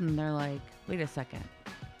of a sudden, they're like, "Wait a second,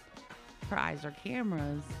 her eyes are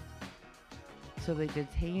cameras." So they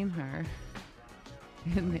detain her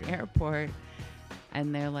in the airport,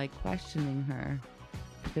 and they're like questioning her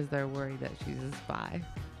because they're worried that she's a spy.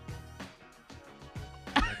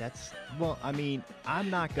 Yeah, that's well. I mean, I'm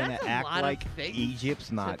not gonna That's a act lot of like things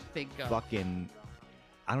Egypt's not to think of. fucking.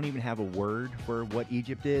 I don't even have a word for what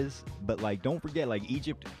Egypt is, but like, don't forget, like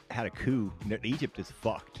Egypt had a coup. Egypt is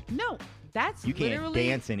fucked. No, that's You can't literally.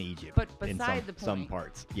 dance in Egypt. but in beside the some point.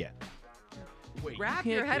 parts, yeah. Wait, Wrap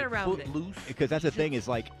your head around it. Loose. Because that's the thing is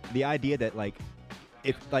like the idea that like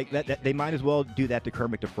if like that they might as well do that to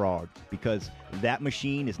Kermit the Frog because that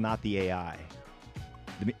machine is not the AI.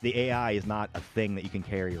 The AI is not a thing that you can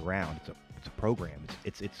carry around. It's a program.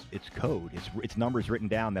 It's code. It's numbers written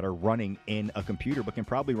down that are running in a computer, but can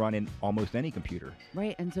probably run in almost any computer.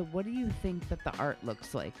 Right, and so what do you think that the art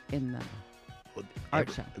looks like in the Well, art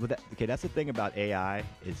every- show? well, okay, that's the thing about AI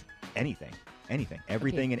is anything,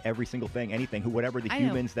 everything and every single thing, anything, whatever the I know,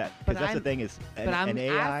 humans that but because that's the I'm- thing is But an I'm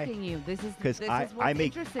AI. asking you. This is Because what's I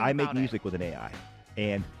make interesting I make about it. music with an AI,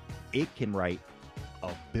 and it can write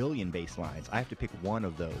 1 billion bass lines. I have to pick one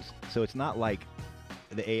of those, so it's not like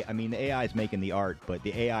the AI is making the art, but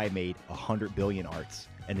the AI made 100 billion arts,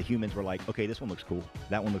 and the humans were like, okay, this one looks cool,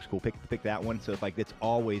 that one looks cool, pick that one. So it's like it's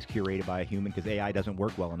always curated by a human because AI doesn't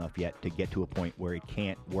work well enough yet to get to a point where it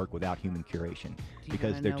can't work without human curation Do you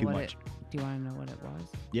because wanna they're know too what much. Do you want to know what it was?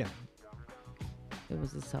 Yeah. It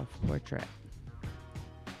was a self-portrait.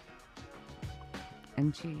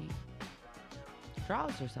 And she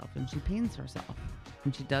draws herself and she paints herself.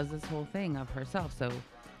 And she does this whole thing of herself. So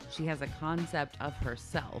she has a concept of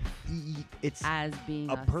herself It's as being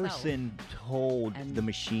a self. person told And- the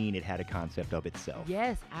machine it had a concept of itself.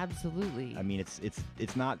 Yes, absolutely. I mean, it's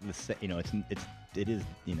not the it is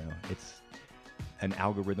it's an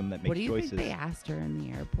algorithm that makes what do you choices. think they asked her in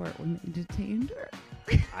the airport when they detained her?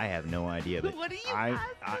 I have no idea. But What do you I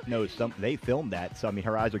ask know they filmed that, so I mean,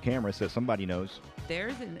 her eyes are cameras, so somebody knows.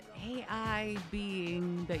 There's an AI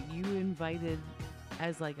being that you invited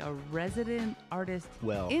as like a resident artist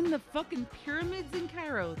Well, in the fucking pyramids in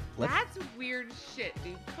Cairo. Let's- That's weird shit,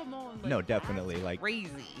 dude. Come on. Like, No, definitely, that's like, crazy.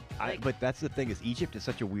 Like, but that's the thing is Egypt is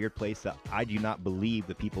such a weird place that I do not believe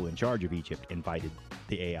the people in charge of Egypt invited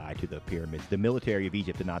the AI to the pyramids. The military of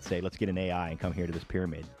Egypt did not say, let's get an AI and come here to this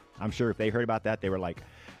pyramid. I'm sure if they heard about that, they were like,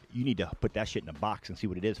 you need to put that shit in a box and see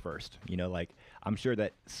what it is first. Like I'm sure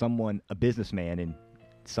that a businessman in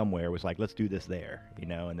somewhere was like, let's do this there,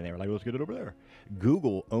 and then they were like, let's get it over there.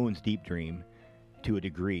 Google owns Deep Dream to a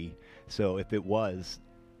degree, so if it was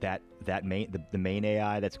the main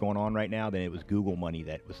AI that's going on right now, then it was Google money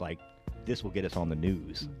that was like, this will get us on the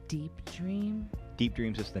news. Deep Dream. Deep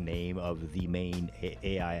Dream's just the name of the main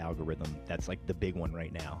AI algorithm that's like the big one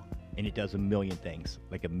right now. and it does a million things,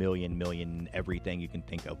 like a million everything you can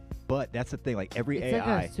think of. But that's the thing, like every It's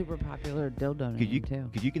AI. like a super popular dildo Cause name too.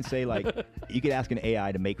 Because you can say like, you could ask an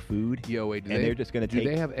AI to make food, Yo, wait, and they're just gonna do take.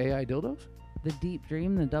 they have AI dildos? The Deep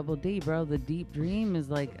Dream, the Double D, bro. The Deep Dream is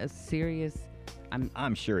like a serious.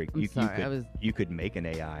 I'm sure you sorry, I could was- you could make an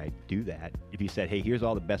AI do that if you said, hey, here's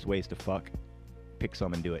all the best ways to fuck, pick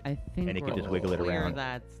some and do it. I think And it could we're just wiggle it clear around.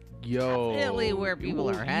 That's Yo, definitely where people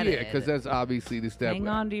are headed. Yeah, because that's obviously the step. hang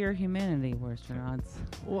on to your humanity, Worsternauts.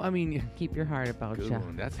 Well, I mean, Keep your heart about good you.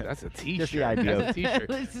 one. That's a t-shirt. Just the idea That's a of- t-shirt.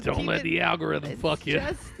 Let's just Don't keep let it- the algorithm It's fuck you.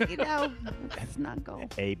 just, let's not go.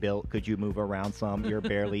 Hey, Bill, could you move around some? You're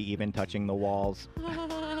barely even touching the walls.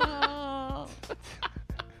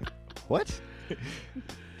 What?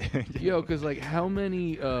 Yo, because like, how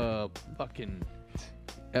many fucking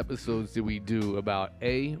episodes did we do about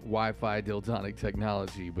Wi-Fi dildonic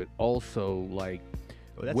technology, but also like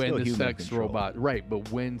Well, that's when still the human sex control. robot, right?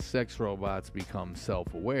 But when sex robots become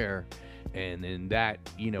self-aware, and then that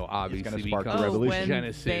obviously spark the becomes revolution. when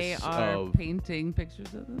genesis they are of. painting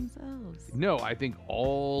pictures of themselves. No, I think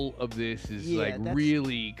all of this is Yeah, like that's-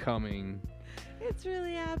 really coming. It's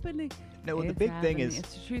really happening. No, the It's big thing happening. is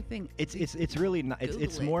it's a true thing. it's really not. It's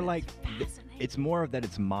Google it. more It's like fascinating. it's more of that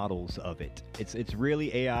it's models of it. It's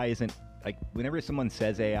really AI isn't like whenever someone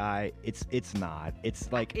says AI, it's not.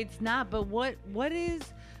 It's like It's not. But what is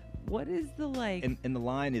the like and the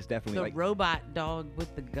line is definitely the like robot dog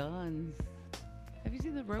with the guns? Have you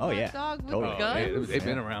seen the robot yeah, dog with totally. the guns? They've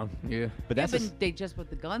been around, yeah. but Yeah, that's but just, they just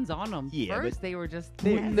put the guns on them. Yeah, but First, they were just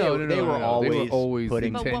they- testing. No, they were always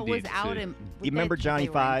putting- But what was intended out to- in You remember that Johnny they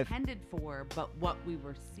were Five? intended for, but what we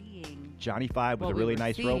were seeing. Johnny Five was what a we really were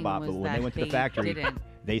nice seeing robot, but was when they that went to the factory, didn't.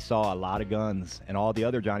 they saw a lot of guns, and all the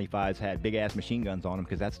other Johnny Fives had big ass machine guns on them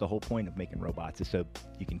because that's the whole point of making robots is so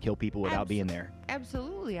you can kill people without being there.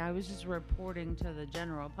 Absolutely, I was just reporting to the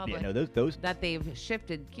general public. Yeah, no, those That they've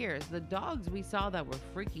shifted gears. The dogs we saw that were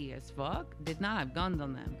freaky as fuck did not have guns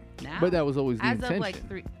on them. Now, But that was always the as intention. of like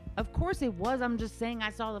 3. Of course it was. I'm just saying I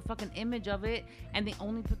saw the fucking image of it, and they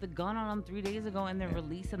only put the gun on them 3 days ago, and they're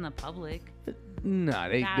releasing the public. Nah,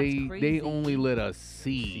 they That's they crazy. only let us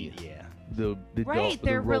see yeah. the Right, the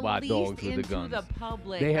they're robot released dogs with into the guns. the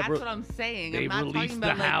public. They have That's re- what I'm saying. they I'm not released talking the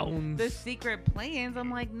about like hounds. the secret plans.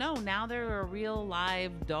 I'm like, no, now they're a real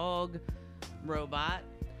live dog robot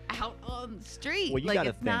out on the street. Well, you like got to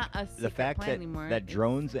it's think not a secret the fact plan that anymore. that It's-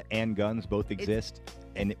 drones and guns both exist,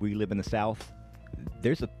 and we live in the South.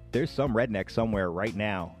 There's some redneck somewhere right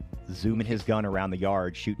now zooming his gun around the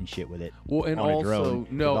yard, shooting shit with it. Well, and on a also drone,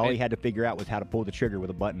 'cause no, all and, he had to figure out was how to pull the trigger with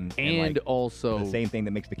a button, and like, also the same thing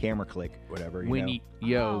that makes the camera click, whatever. when know?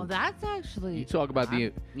 yo, oh, that's actually. you talk about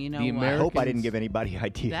the you know the what? I hope I didn't Americans- give anybody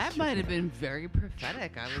ideas. That might have been very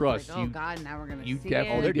prophetic. I was Trust like, oh you- God, now we're gonna you see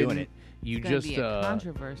definitely it. Oh, they're doing didn't- it. You It's gonna just be a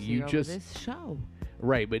controversy you over just this show.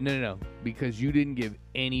 right, but no, because you didn't give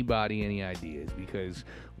anybody any ideas because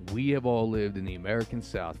we have all lived in the American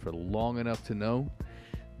South for long enough to know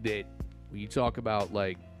that when you talk about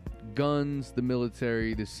like guns, the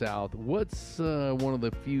military, the South, what's one of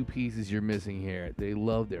the few pieces you're missing here? They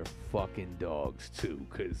love their fucking dogs too,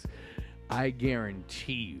 because I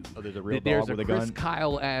guarantee you Oh, there's a real that there's dog with a a Chris gun.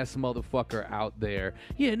 Kyle ass motherfucker out there.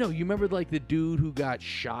 Yeah, no, you remember like the dude who got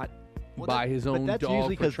shot Well, by that- his but own that's dog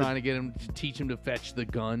usually for 'cause the- trying to get him to teach him to fetch the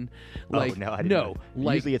gun. Oh, Like no, I didn't know that.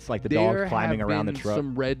 like Usually it's like the dog there climbing have around the been truck.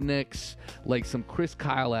 Some rednecks, like some Chris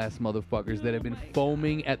Kyle ass motherfuckers that have been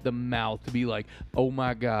foaming at the mouth to be like, oh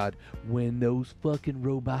my God, when those fucking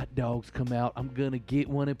robot dogs come out, I'm gonna get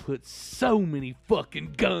one and put so many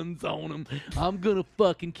fucking guns on them. I'm gonna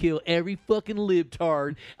fucking kill every fucking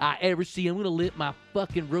libtard I ever see. I'm gonna let my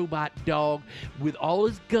fucking robot dog with all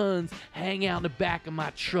his guns hang out in the back of my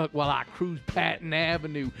truck while I cruise Patton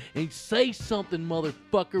Avenue and say something,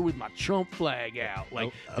 motherfucker, with my Trump flag out.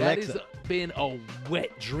 Like, Oh, that has Alexa. been a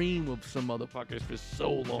wet dream of some motherfuckers for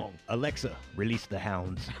so long. Alexa, release the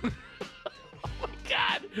hounds.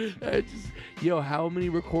 God, yo, how many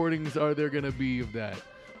recordings are there gonna be of that?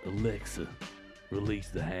 Alexa, release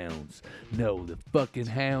the hounds. No, the fucking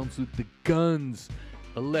hounds with the guns.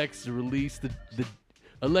 Alexa, release the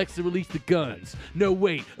Alexa, release the guns. No,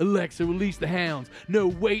 wait. Alexa, release the hounds. No,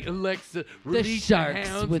 wait. Alexa, release the sharks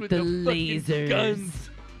hounds with the fucking lasers. guns.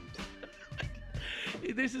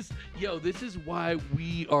 This is why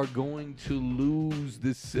we are going to lose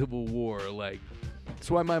this civil war. Like, that's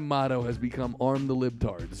why my motto has become "Arm the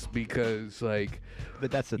libtards," because like,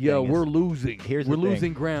 But that's the yo, thing. is- we're losing. here's we're the thing.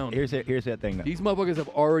 losing ground. Here's that thing. Though. These motherfuckers have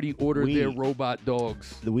already ordered We- their robot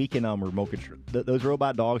dogs. The weekend remote control. Those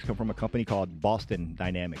robot dogs come from a company called Boston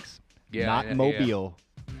Dynamics. Yeah, not yeah, Mobile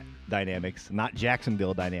Dynamics, not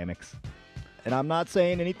Jacksonville Dynamics. and I'm not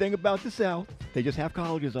saying anything about the South. They just have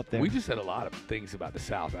colleges up there. We just said a lot of things about the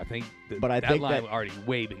South. I think But I that think line that already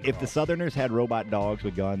way been if the crossed. Southerners had robot dogs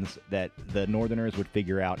with guns, that the Northerners would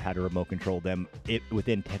figure out how to remote control them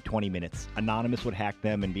within 20 minutes. Anonymous would hack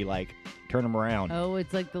them and be like, turn them around. Oh,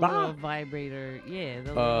 it's like the Bah! little vibrator. Yeah,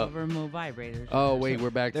 the little remote vibrators. Oh, wait, we're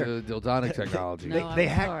back They're- to Dildonic technology. No, I'm they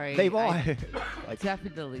hack. sorry. They've all. I- like,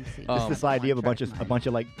 Definitely see. just this idea of a bunch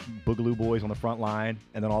of like boogaloo boys on the front line,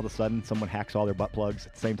 and then all of a sudden someone hacks all their butt plugs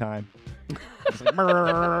at the same time. It's like,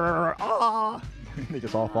 "Brrr, ah." They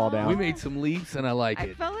just all fall down. We made some leaps, and I like I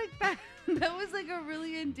it. felt like that was like a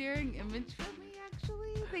really endearing image for me. Actually,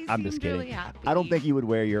 they I'm seemed just kidding. really happy. I don't think you would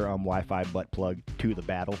wear your Wi-Fi butt plug to the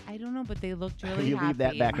battle. I don't know, but they looked really You happy. leave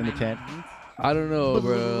that back in the my tent. mind. I don't know,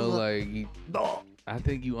 bro. Like, Oh, I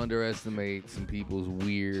think you underestimate some people's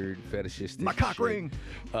weird fetishistic my cock shit. ring.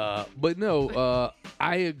 But no,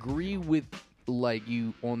 I agree with like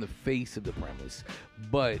you on the face of the premise,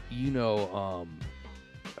 but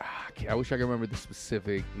I wish I could remember the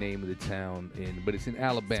specific name of the town but it's in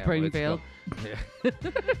Alabama. Springfield? It's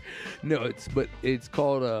called- no, it's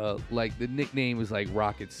called like the nickname is like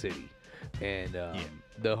Rocket City, and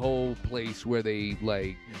the whole place where they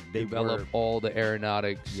like They develop were- all the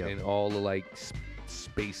aeronautics Yep. and all the like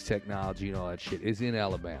space technology and all that shit is in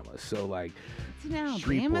Alabama. So like, It's in Alabama,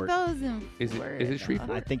 Shreveport. those in Is it Florida.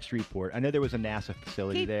 Shreveport? I think Shreveport. I know there was a NASA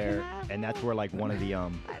facility Cape there, Canaveral? and that's where like one of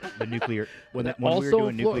the nuclear when we Also were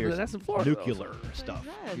in doing Florida. nuclear That's in Florida, though. nuclear stuff.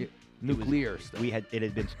 Yeah, nuclear stuff. It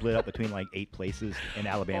had been split up between like 8 places, and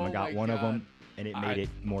Alabama Oh got my one of them, God. and it made it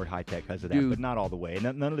more high tech because of that, Dude. but not all the way.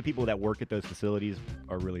 None of the people that work at those facilities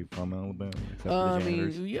are really from Alabama, except for I the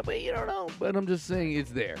janitors. mean, yeah, but you don't know. But I'm just saying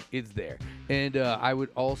it's there. It's there. And I would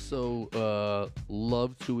also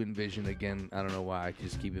love to envision, again, I don't know why I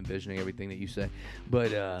just keep envisioning everything that you say,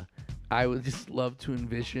 but I would just love to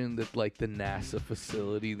envision that, like, the NASA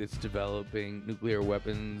facility that's developing nuclear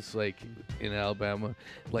weapons, like, in Alabama,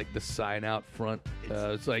 like, the sign out front.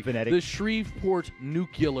 It's like phonetic. the Shreveport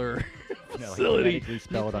Nuclear No, Facility. phonetically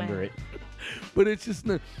spelled under it. But it's just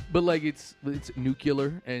not, but like it's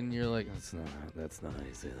nuclear, and you're like, that's not how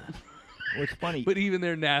you say that. Well, it's funny. But even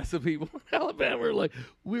their NASA people in Alabama are like,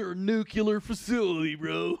 we're a nuclear facility,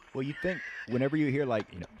 bro. Well, you think whenever you hear like,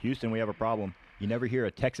 Houston, we have a problem, you never hear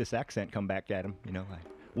a Texas accent come back at them. Like,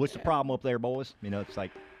 what's the problem up there, boys? It's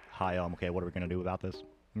like, hi, okay, what are we gonna do about this?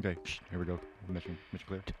 Okay, here we go. Mission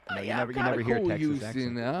clear. You never hear cool Texas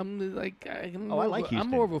Houston. accent. I'm like, I'm I like I'm Houston.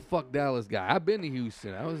 more of a fuck Dallas guy. I've been to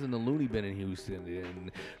Houston. I was in the loony bin in Houston,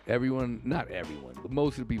 and everyone, not everyone, but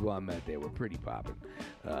most of the people I met there were pretty popping.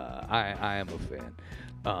 I am a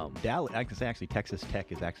fan. Dallas, I can say actually Texas Tech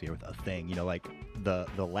is actually a thing. Like the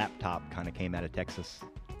laptop kind of came out of Texas.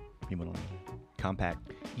 People don't know.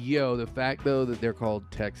 Compact. Yo, the fact though that they're called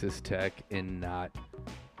Texas Tech and not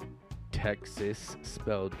Texas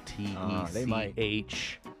spelled They might.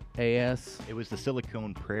 Techas. It was the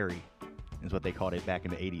Silicon Prairie, is what they called it back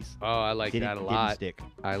in the 80s. Oh, I like that a Didn't lot. stick.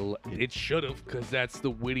 It should have, because that's the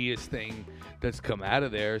wittiest thing that's come out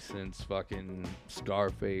of there since fucking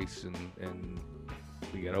Scarface and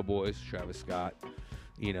the Ghetto Boys, Travis Scott.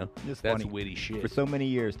 It's That's funny. witty shit. For so many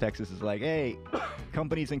years, Texas is like, hey,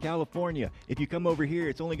 companies in California, if you come over here,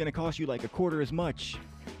 it's only going to cost you like a quarter as much.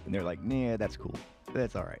 And they're like, nah, that's cool.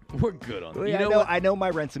 That's all right. We're good on that. Well, You yeah, know what? I know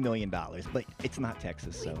my rent's $1 million, but it's not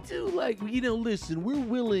Texas, so. Do listen, we're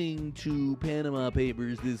willing to Panama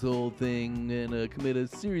Papers this whole thing and commit a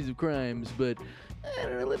series of crimes, but I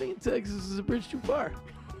don't know, living in Texas is a bridge too far.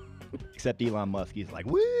 Except Elon Musk, he's like,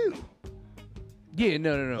 woo! Yeah,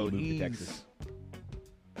 no. He moved to Texas.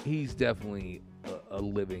 He's definitely a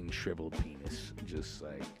living shriveled penis. Just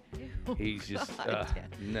like, he's just, God.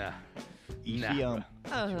 nah. You Nah, see,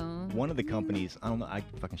 Oh. one of the companies, I don't know, I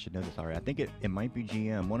fucking should know this already. I think it might be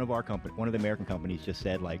GM. One of the American companies just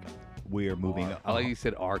said, like, we're moving up. I like you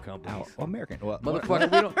said our companies. American. Well,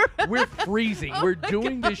 Motherfucker, we're freezing. We're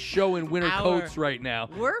doing this show in winter Our- coats right now.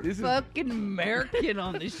 We're This is fucking American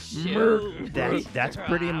on the show. That's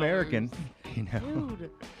pretty American, Dude,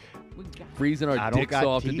 we freezing our I don't dicks got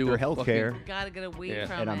off to teeth do or a health fucking- care. gotta get away Yeah.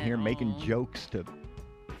 from And I'm it. here making Oh. jokes to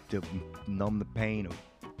numb the pain of.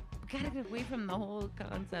 Gotta get away from the whole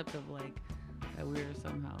concept of like that we're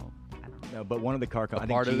somehow. I don't know. No, but one of the car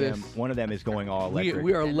companies, part of this? one of them is going all We, electric.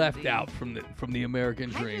 we are Identity. left out from the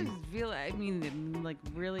American I dream. just feel, like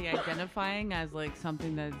really identifying as like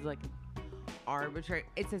something that's like arbitrary.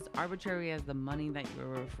 It's as arbitrary as the money that you were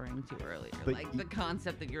referring to earlier. But Like the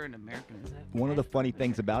concept that you're an American is that. One of the funny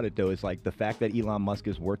things about it, though, is like the fact that Elon Musk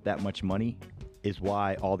is worth that much money is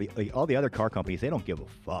why all the other car companies, they don't give a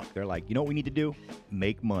fuck. They're like, you know what we need to do?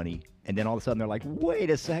 Make money. And then all of a sudden they're like, wait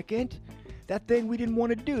a second. that thing we didn't want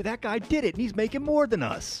to do, that guy did it, and he's making more than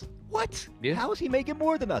us. What? Yeah. How is he making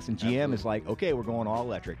more than us? And GM is like, okay, we're going all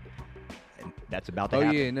electric. And that's about to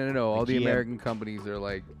happen. Yeah, no. All the GM American companies are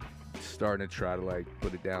like starting to try to like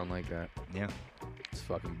put it down like that. Yeah. It's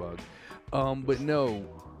fucking bug. But no,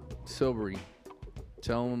 Silvery,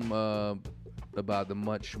 tell them about the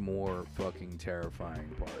much more fucking terrifying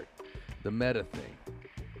part, the meta thing.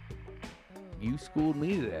 You schooled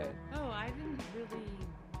me to that. Oh, I didn't really.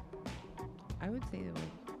 I would say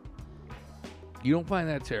that. You don't find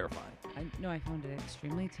that terrifying? I found it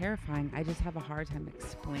extremely terrifying. I just have a hard time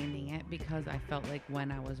explaining it because I felt like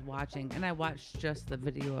when I was watching, and I watched just the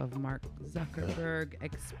video of Mark Zuckerberg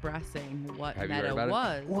expressing what Have you heard Meta about it?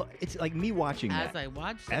 was. Well, it's like me watching As that. I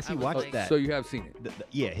watched it, As he I was watched like, that. So you have seen it.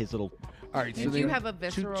 Yeah, his little. All right. So Did then you have a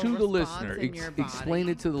visceral to the response listener, in your body? explain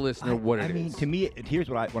it to the listener what it is. I mean, to me, here's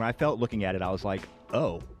what when I felt looking at it, I was like,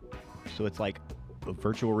 oh, so it's like a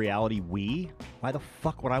virtual reality Wii? Why the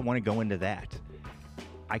fuck would I want to go into that?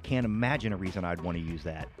 I can't imagine a reason I'd want to use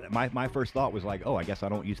that. My first thought was like, oh, I guess I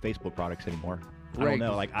don't use Facebook products anymore. I Right. don't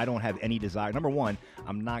know. Like, I don't have any desire. Number one,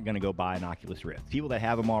 I'm not going to go buy an Oculus Rift. People that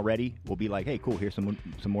have them already will be like, hey, cool, here's some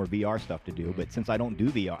more VR stuff to do. But since I don't do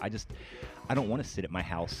VR, I don't want to sit at my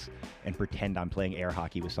house and pretend I'm playing air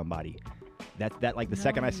hockey with somebody. That like the No,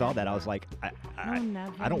 second I saw that, I never. was like, I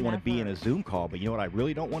never, don't want to be in a never. Zoom call. But you know what I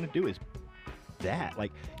really don't want to do is that.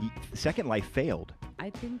 Like, Second Life failed. I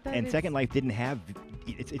think that And it's- Second Life didn't have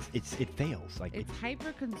it fails. Like It's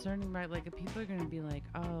hyper concerning, right? Like, if people are going to be like,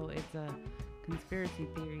 oh, it's a conspiracy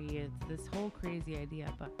theory, it's this whole crazy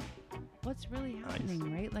idea, but what's really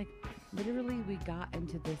happening, right? Like, literally, we got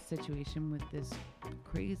into this situation with this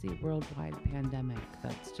crazy worldwide pandemic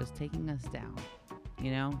that's just taking us down. You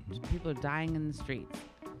know, just people are dying in the streets.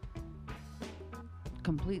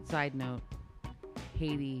 Complete side note,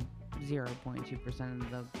 Haiti, 0.2%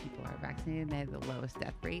 of the people are vaccinated. They have the lowest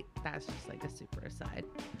death rate. That's just like a super aside.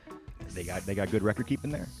 they got good record keeping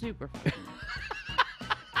there. Super fun.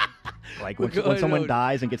 Like Look, when someone no,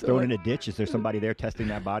 dies and gets thrown in a ditch, is there somebody there testing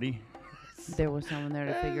that body? There was someone there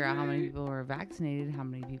to figure out how many people were vaccinated, how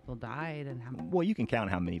many people died, and how Well, you can count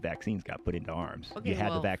how many vaccines got put into arms. Okay, You had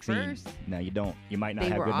well, the vaccine. first, Now you don't. You might not they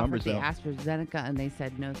have were good offered numbers the though. AstraZeneca, and they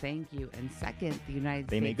said no, thank you. And second, the United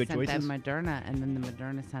They made States good sent choices? them Moderna, and then the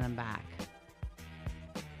Moderna sent them back.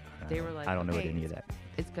 They were like, I don't know okay, any of that.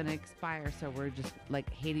 It's gonna expire, so we're just like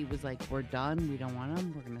Haiti was like, we're done. We don't want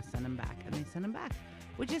them. We're gonna send them back, and they sent them back,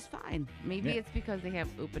 which is fine. Maybe Yeah. it's because they have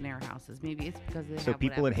open air houses. Maybe it's because they So have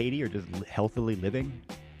people in whatever. Haiti are just healthily living.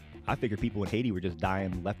 I figure people in Haiti were just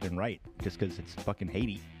dying left and right just because it's fucking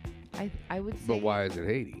Haiti. I would say. But why is it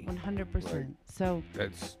Haiti? 100%. So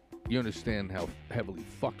That's you understand how heavily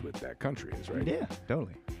fucked with that country is, right? Yeah,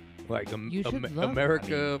 totally. Like You should look.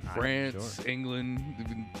 America, I mean, France, sure. England, they've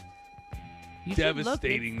been you should look.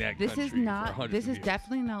 devastating It's- that This country is for not. hundreds This of is years.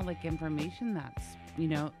 definitely not like information that's I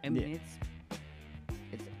mean Yeah.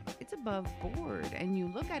 it's above board, and you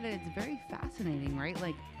look at it, it's very fascinating, right?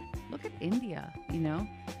 Like, look at India.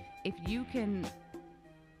 If you can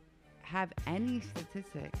have any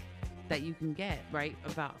statistic that you can get right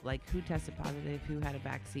about like who tested positive, who had a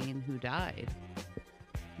vaccine, who died,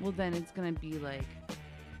 well then it's gonna be like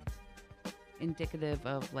indicative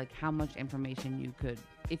of like how much information you could.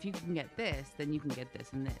 If you can get this, then you can get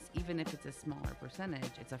this and this. Even if it's a smaller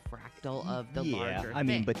percentage, it's a fractal of the larger I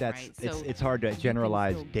mean, thing, but that's right? it's hard to you can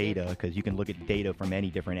generalize still get data it. because you can look at data from any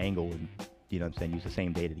different angle and you know what I'm saying, use the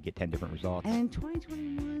same data to get 10 different results. And in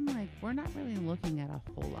 2021, like, we're not really looking at a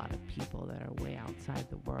whole lot of people that are way outside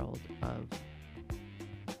the world of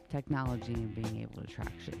technology and being able to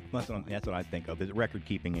track shit. That's what I think of is record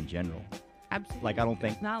keeping in general. Absolutely. Like, I don't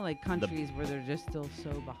think It's not like countries where they're just still so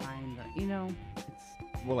behind the,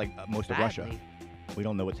 it's well, like most of Russia, badly. we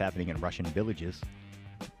don't know what's happening in Russian villages.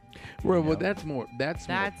 Well, You know? that's more That's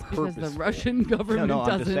because the purposeful. Russian government I'm just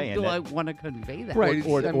doesn't saying that- want to convey that. Right.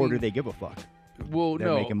 Or I do mean- they give a fuck? Well, They're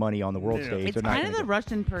no. making money on the world No, no. stage. It's They're not kind of gonna the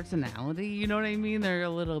Russian personality, you know what I mean? They're a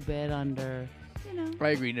little bit under, I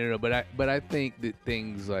agree. No, but I think that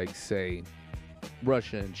things like, say,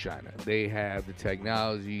 Russia and China, they have the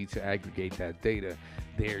technology to aggregate that data.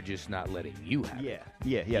 They're just not letting you have it.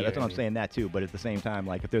 Yeah. Yeah, That's what I I'm mean- saying. That too. But at the same time,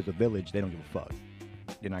 like if there's a village, they don't give a fuck.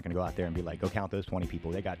 They're not gonna go out there and be like, go count those 20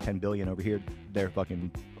 people. They got 10 billion over here. They're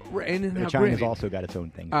fucking. Right, and then now, China's granted, also got its own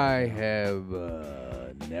thing. I have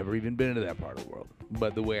never even been into that part of the world.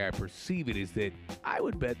 But the way I perceive it is that I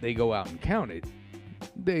would bet they go out and count it.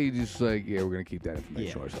 They just like, yeah, we're going to keep that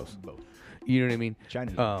information to ourselves. Both. You know what I mean?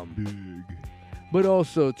 China's Um, big. But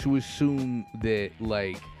also to assume that,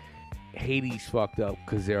 like, Haiti's fucked up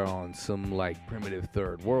because they're on some like primitive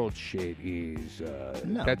third world shit is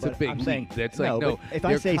No, that's a but big I'm leap. saying- That's no, like no. but if I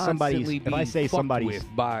they're say somebody's- constantly if I being say fucked somebody's-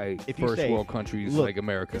 with by if you first say, world countries look, like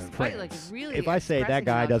America and Despite, like, France. really If I say that expressing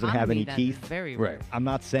guy an doesn't have autonomy any that teeth, is very Right. rare. I'm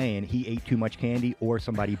not saying he ate too much candy or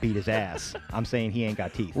somebody beat his ass. I'm saying he ain't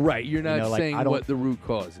got teeth. Right, you're not know, like, saying I don't- what the root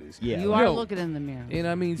cause is. Yeah, You like- are Yo, looking in the mirror. And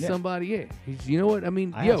I mean, Yeah. somebody, he's, you know what? I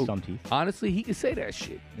mean, I yo, have some teeth. honestly, he can say that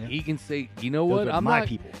shit. Yeah. He can say, you know Those what? are I'm my not.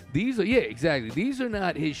 people. These are, exactly. These are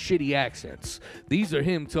not his shitty accents. These are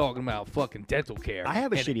him talking about fucking dental care. I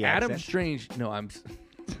have a And shitty Adam accent. Strange. No, I'm.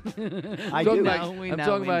 I talking do. about, We I'm know,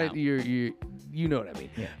 talking we about know. you know what I mean.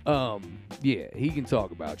 Yeah. Yeah, he can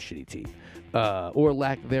talk about shitty teeth, or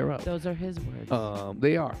lack thereof. Those are his words.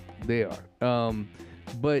 They are.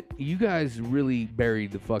 But you guys really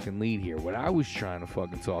buried the fucking lead here. What I was trying to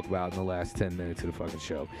fucking talk about in the last 10 minutes of the fucking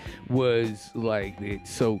show was like,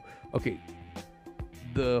 okay,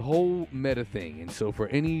 the whole meta thing. And so for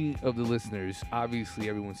any of the listeners, obviously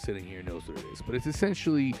everyone sitting here knows what it is, but it's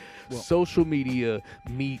essentially social media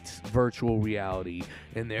meets virtual reality,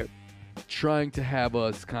 and they're trying to have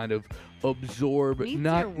us kind of absorb Meets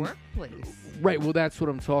not your workplace. Right, well that's what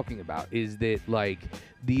I'm talking about, is that like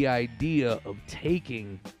the idea of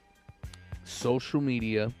taking social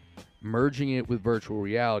media, merging it with virtual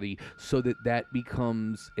reality so that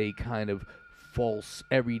becomes a kind of false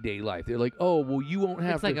everyday life. They're like, "Oh, well you won't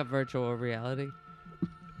have It's to like a virtual reality.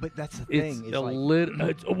 But that's the it's thing.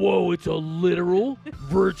 it's a literal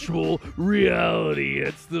virtual reality.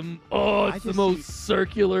 It's the I the just most see-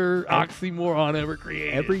 circular oxymoron ever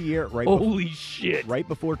created. every year, right? Holy shit. Right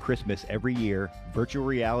before Christmas, every year, virtual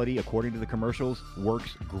reality, according to the commercials,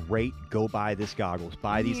 works great. Go buy this goggles,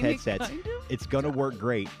 buy these mean, it headsets. kind of It's gonna work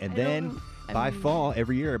great. And I then don't- I by mean- fall,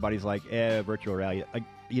 every year, everybody's like, virtual reality. Like,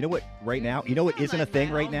 you know what? Right now, you know what isn't a thing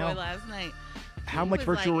My right homeboy now? Last night, How he much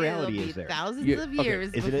was virtual like, reality it'll is be there? Thousands Yeah, of okay,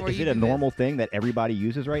 years Is before it you a do normal thing that everybody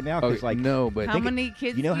uses right now? Because Okay, like, no, but How many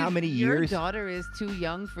kids? you know how many Your years- daughter is too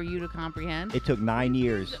young for you to comprehend. it took 9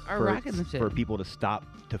 years are rocking the shit. for people to stop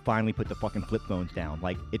to finally put the fucking flip phones down.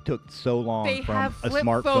 Like, it took so long They from have a flip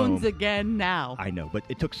smartphone. phones again now. I know, but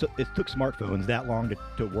it took smartphones that long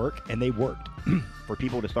to work, and they worked for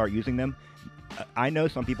people to start using them. I know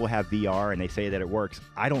some people have VR and they say that it works.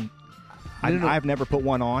 I don't. No. I've never put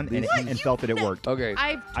one on and What? felt that it worked. okay.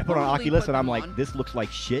 I put on Oculus and I'm like, this. this looks like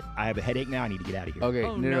shit. I have a headache now. I need to get out of here. Okay,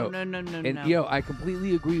 Oh no. no. And no. yo, I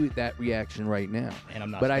completely agree with that reaction right now. And I'm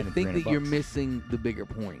not. But I spending think that you're $300. missing the bigger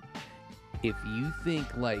point. If you think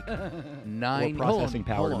like 9 More processing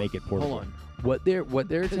power to hold on, make it portable. Hold on. What they're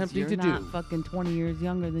 'Cause attempting you're to not do, fucking 20 years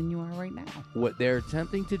younger than you are right now. what they're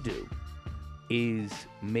attempting to do is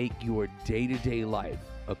make your day-to-day life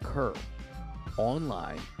occur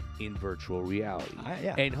online in virtual reality.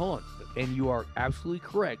 Yeah. And hold on, and you are absolutely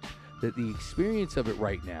correct that the experience of it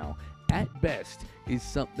right now, at best, is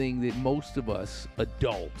something that most of us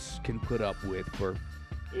adults can put up with for,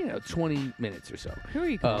 20 minutes or so. Who are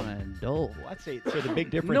you calling an adult? Well, I'd say so. The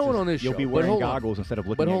big difference No one is on this you'll show, be but wearing hold on. goggles instead of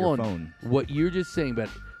looking But at hold your on, phone. what you're just saying, but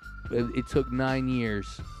it took 9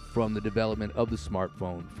 years from the development of the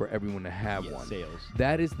smartphone for everyone to have Yeah, one. sales.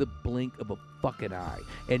 That is the blink of a fucking eye.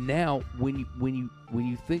 And now, when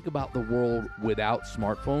you think about the world without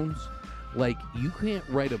smartphones, like you can't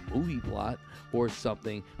write a movie plot or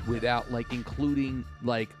something without like including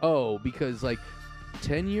because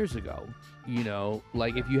 10 years ago,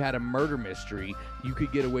 like if you had a murder mystery, you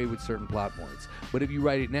could get away with certain plot points. But if you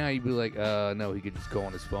write it now, you'd be like, no, he could just go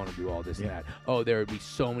on his phone and do all this and Yeah. that. Oh, there would be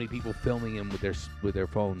so many people filming him with their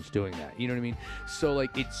phones doing that. You know what I mean? So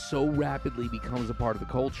like it so rapidly becomes a part of the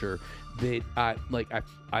culture that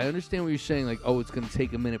I understand what you're saying, like, oh, it's going to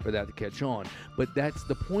take a minute for that to catch on. But that's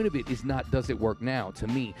the point of it, is not does it work now to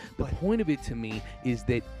me. The point of it to me is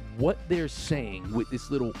that what they're saying with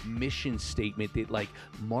this little mission statement that like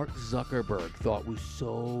Mark Zuckerberg thought was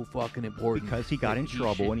so fucking important Because he got that in he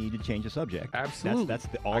trouble should- and he needed to change the subject. Absolutely. That's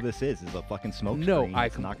all this is a fucking smoke No, screen. I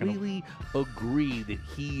It's not gonna- completely agree that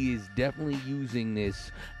he is definitely using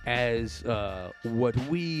this as what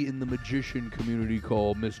we in the magician community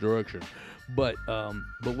call misdirection. But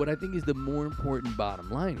what I think is the more important bottom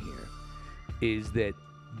line here is that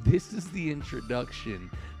this is the introduction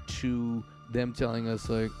to them telling us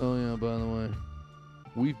like, oh yeah, by the way,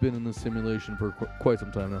 we've been in the simulation for quite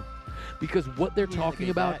some time now. Because what they're talking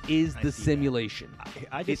okay, about that- is I the see that. simulation.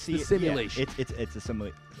 I It's just see the it- simulation. Yeah, it's a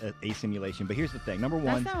simulation. But here's the thing. Number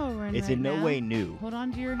That's one, not what we're in it's right in no now. way new. Hold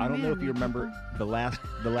on to your I don't know if you humanity, remember people.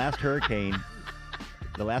 the last hurricane,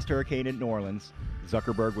 the last hurricane in New Orleans.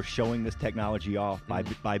 Zuckerberg was showing this technology off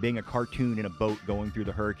by being a cartoon in a boat going through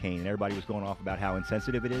the hurricane, and everybody was going off about how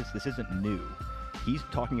insensitive it is. This isn't new. He's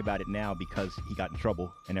talking about it now because he got in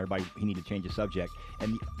trouble and he needed to change the subject.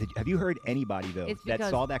 And have you heard anybody though that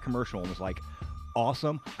saw that commercial and was like,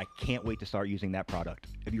 awesome, I can't wait to start using that product?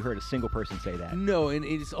 Have you heard a single person say that? No, and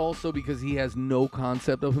it's also because he has no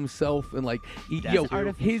concept of himself, and like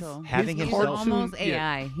artificial. Having He's himself almost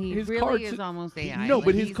AI. He his really is almost AI. No, Like,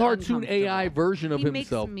 but his he's cartoon AI uncomfortable. version of he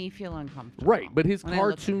himself. makes me feel uncomfortable. Right, but his when I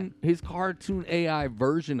look at him. cartoon AI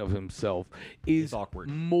version of himself is awkward.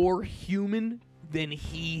 more human than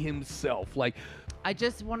he himself. Like, I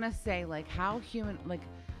just want to say, like, how human, like,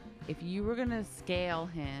 if you were gonna scale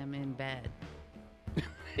him in bed,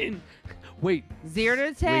 wait, 0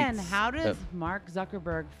 to 10, wait, how does Mark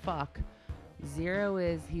Zuckerberg fuck? 0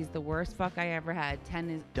 is he's the worst fuck I ever had. 10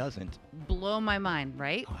 is Doesn't. blow my mind,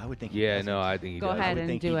 right? Oh, I would think. yeah, no, I think he Go does. ahead I would and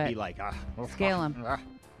think do he'd it. be like, Scale him.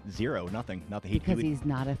 0, nothing. Because he's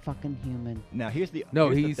not a fucking human. Now here's the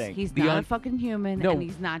he's- thing. He's The not a un- fucking human, No. and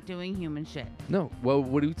he's not doing human shit. No, well,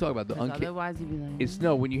 what are we talking about? The 'Cause uncanny. otherwise, he'd be like, It's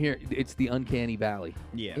no, when you hear it's the uncanny valley.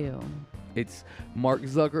 Yeah. ew. It's Mark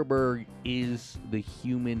Zuckerberg is the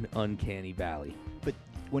human uncanny valley. But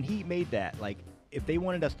when he made that, like, if they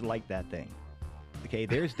wanted us to like that thing, okay,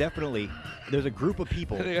 there's a group of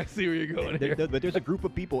people. I think I see where you're going here. But there's a group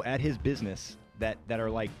of people at his business that are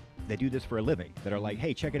like, they do this for a living, that are like,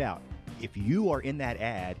 hey, check it out. If you are in that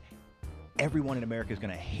ad, everyone in America is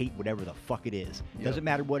going to hate whatever the fuck it is. Yep. Doesn't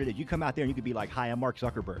matter what it is. You come out there and you could be like, hi, I'm Mark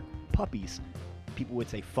Zuckerberg. Puppies. People would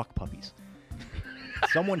say, fuck puppies.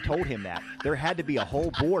 Someone told him that. There had to be a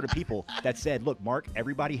whole board of people that said, look, Mark,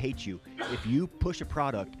 everybody hates you. If you push a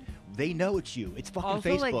product, they know it's you. It's fucking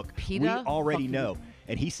Also, like, Facebook. We PETA already fucking- know.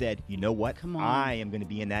 And he said, you know what? Come on. I am going to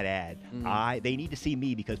be in that ad. They need to see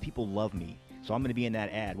me because people love me. So I'm going to be in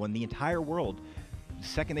that ad. When the entire world, the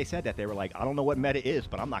second they said that, they were like, I don't know what Meta is,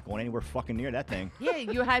 but I'm not going anywhere fucking near that thing. Yeah,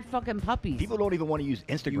 you had fucking puppies. People don't even want to use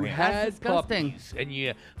You Instagram. had disgusting. puppies, and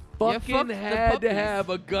you fucked fucking the had to puppies. have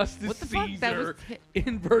Augustus What the fuck? That was Caesar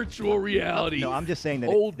in virtual reality. No, I'm just saying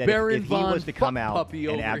that, Old that Baron if he von was to come Fuck out Puppy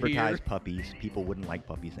and over advertise here. puppies, people wouldn't like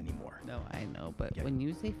puppies anymore. No, I know, but Yeah. when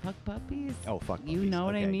you say fuck puppies, Oh, fuck you puppies. know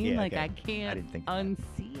what I Okay, mean? yeah, Like, okay. I can't didn't think that.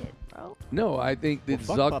 unsee it, bro. No, I think Well, that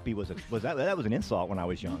fuck Zuck. puppy was that was an insult when I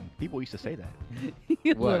was young. People used to say that.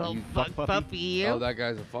 You What, little you fuck fuck puppy, puppy? you. Oh, that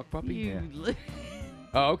guy's a fuck puppy. You li-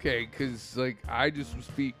 Oh, okay, because like I just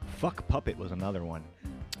speak. Fuck puppet was another one.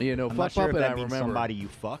 You know, I'm fuck not sure puppet. if that I means remember, somebody you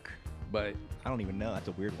fuck. but I don't even know. That's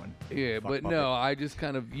a weird one. yeah, Fuck but puppet. no, I just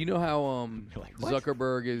kind of you know how You're like, what?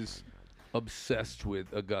 Zuckerberg is obsessed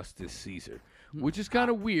with Augustus Caesar, Hmm. which is kind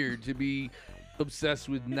of weird to be obsessed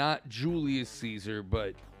with not Julius Caesar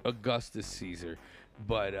but Augustus Caesar,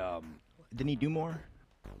 but Didn't he do more?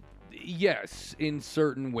 yes, in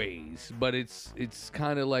certain ways, but it's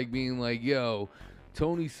kind of like being like, yo,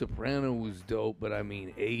 Tony Soprano was dope, but I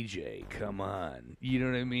mean AJ, come on, you know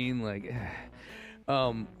what I mean? Like,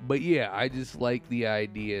 but yeah, I just like the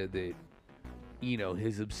idea that you know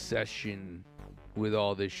his obsession with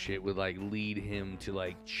all this shit would like lead him to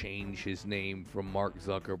like change his name from Mark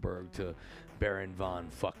Zuckerberg to Baron von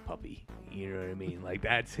Fuck Puppy. You know what I mean? Like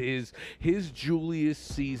that's his Julius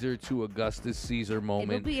Caesar to Augustus Caesar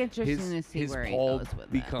moment. be interesting his, to see his where he Paul goes with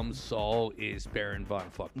that. becomes Saul is Baron von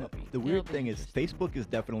Fuck Puppy. The weird be thing is Facebook is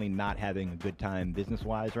definitely not having a good time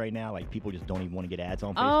business-wise right now. Like people just don't even want to get ads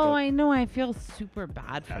on Facebook. Oh, I know. I feel super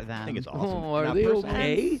bad for them. I think it's awesome. Oh, are Now, they personally,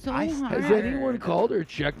 okay? That's so I- hard. Has anyone called or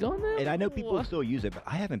checked on them? And I know people still use it, but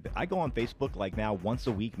I haven't. I go on Facebook like now once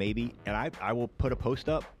a week maybe, and I will put a post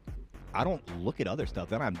up. I don't look at other stuff.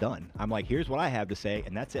 Then I'm done. I'm like, here's what I have to say,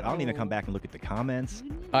 and that's it. I don't even come back and look at the comments.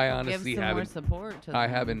 I Give honestly some more haven't. support to I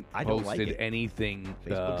them. haven't I don't like posted it. anything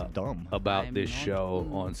Facebook's dumb. about I'm this not show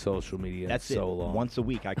too. on social media That's in so it. long. Once a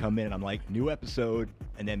week, I come in and I'm like, new episode,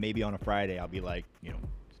 and then maybe on a Friday, I'll be like, you know.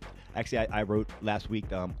 Actually, I wrote last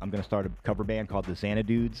week. I'm going to start a cover band called the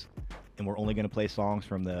Xanadudes, and we're only going to play songs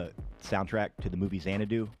from the soundtrack to the movie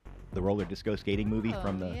Xanadu, the roller disco skating movie Oh,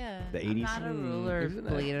 from the yeah. the I'm 80s. not a ruler Isn't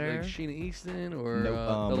that bleeder. like Sheena Easton or No,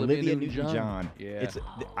 Olivia Olivia Newton-John. Yeah. It's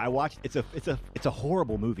I watched. It's a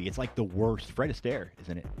horrible movie. It's like the worst. Fred Astaire,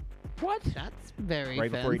 isn't it? What? That's very Right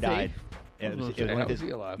before he fancy. died. Yeah, it was How one of was his, he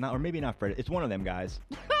alive? no, or maybe not Fred. It's one of them guys.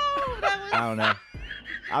 Oh, that was I don't know.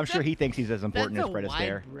 I'm sure he thinks he's as That's important a as Fred wide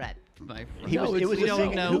Astaire. breadth, my friend. He was- it was we a don't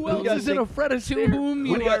singing- know who else does is in a sing- Fred to Astaire? whom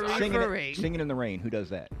Who you does are singing, referring. singing in the rain? Who does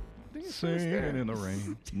that? Singing in the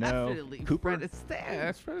rain. No, Definitely Cooper. Fred Astaire.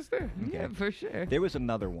 That's Fred Astaire. Yeah, Okay. for sure. There was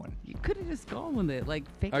another one. You could have just gone with it, like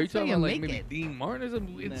fake Are you it till talking about like make maybe it. Dean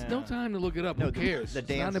Martin? It's no No. time to look it up. No, Who the- cares? the it's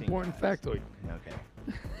not an dancing important guys. factoid. Okay.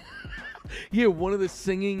 Yeah, one of the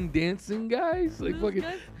singing, dancing guys. Like Those fucking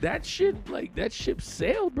guys? that shit. Like that ship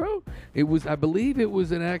sailed, bro. It was, I believe, it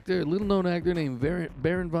was an actor, a little known actor named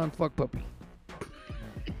Baron von Fuck Puppy.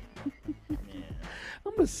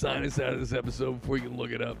 I'm gonna sign us out of this episode before you can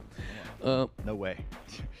look it up. No way.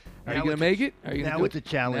 Are you gonna make it? Are you gonna Now do it's it? a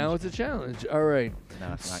challenge. Now it's a challenge. All right.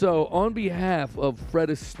 No, it's not. So on behalf of Fred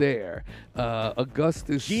Astaire,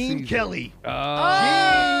 Augustus Gene Caesar- Kelly.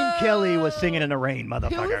 Oh. Gene Kelly was singing in the rain, Who was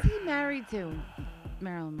motherfucker. he married to?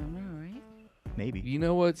 Marilyn Monroe, right? Maybe. You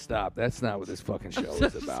know what? Stop. That's not what this fucking show I'm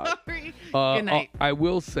is so about. sorry. Good night. I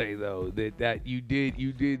will say though that you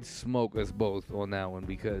did smoke us both on that one,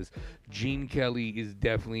 because Gene Kelly is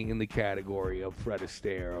definitely in the category of Fred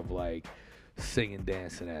Astaire of like singing,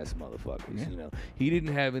 dancing ass motherfuckers. Yeah. You know, he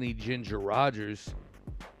didn't have any Ginger Rogers.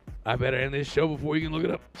 I better end this show before you can look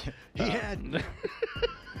it up. He had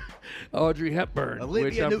Audrey Hepburn, which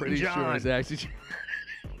Olivia I'm pretty sure Newton-John. is actually.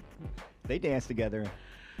 They danced together.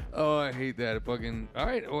 Oh, I hate that. Fucking. All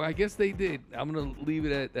right. Well, I guess they did. I'm gonna leave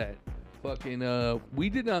it at that. Fucking. We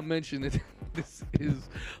did not mention that this is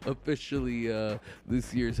officially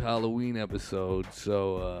this year's Halloween episode.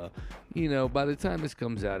 So, you know, by the time this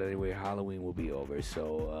comes out, anyway, Halloween will be over.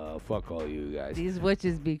 So, fuck all you guys. These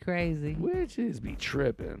witches be crazy. Witches be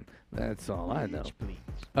tripping. That's all I know. Please.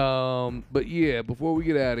 But yeah, before we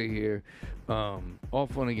get out of here, all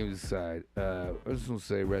fun and games aside, I just want to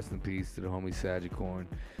say rest in peace to the homie Sagicorn.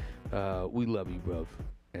 We love you, bruv,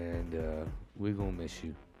 and we're gonna miss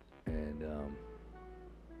you. And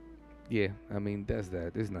yeah, I mean that's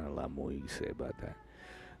that. There's not a lot more you can say about that.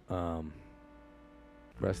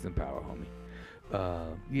 Rest in power,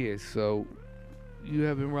 homie. Yeah, so you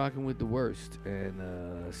have been rocking with the worst, and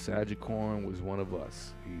Sagicorn was one of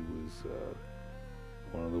us. He was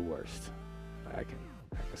one of the worst. I can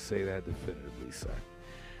say that definitively, sir.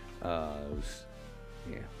 It was,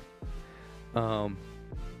 yeah.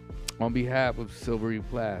 On behalf of Silvery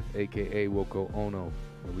Plath, aka Woko Ono,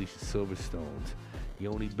 Alicia Silverstones,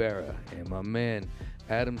 Yoni Berra, and my man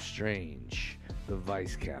Adam Strange, the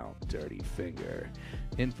Vice Count, Dirty Finger,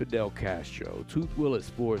 Infidel Castro, Tooth Willis,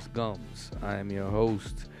 Forrest Gums. I am your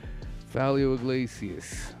host, Fabio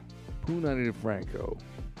Iglesias, Punani DeFranco,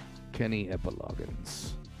 Kenny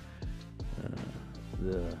Epilogans,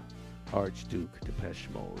 the Archduke Depeche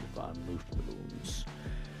Mode, Von Luftballoons,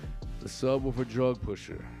 the Subwoofer Drug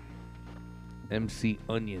Pusher, MC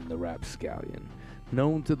Onion, the Rapscallion,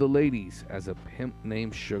 known to the ladies as a pimp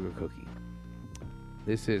named Sugar Cookie.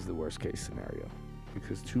 This is the worst case scenario,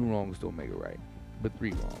 because 2 wrongs don't make it right, but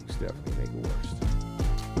 3 wrongs definitely make it worse.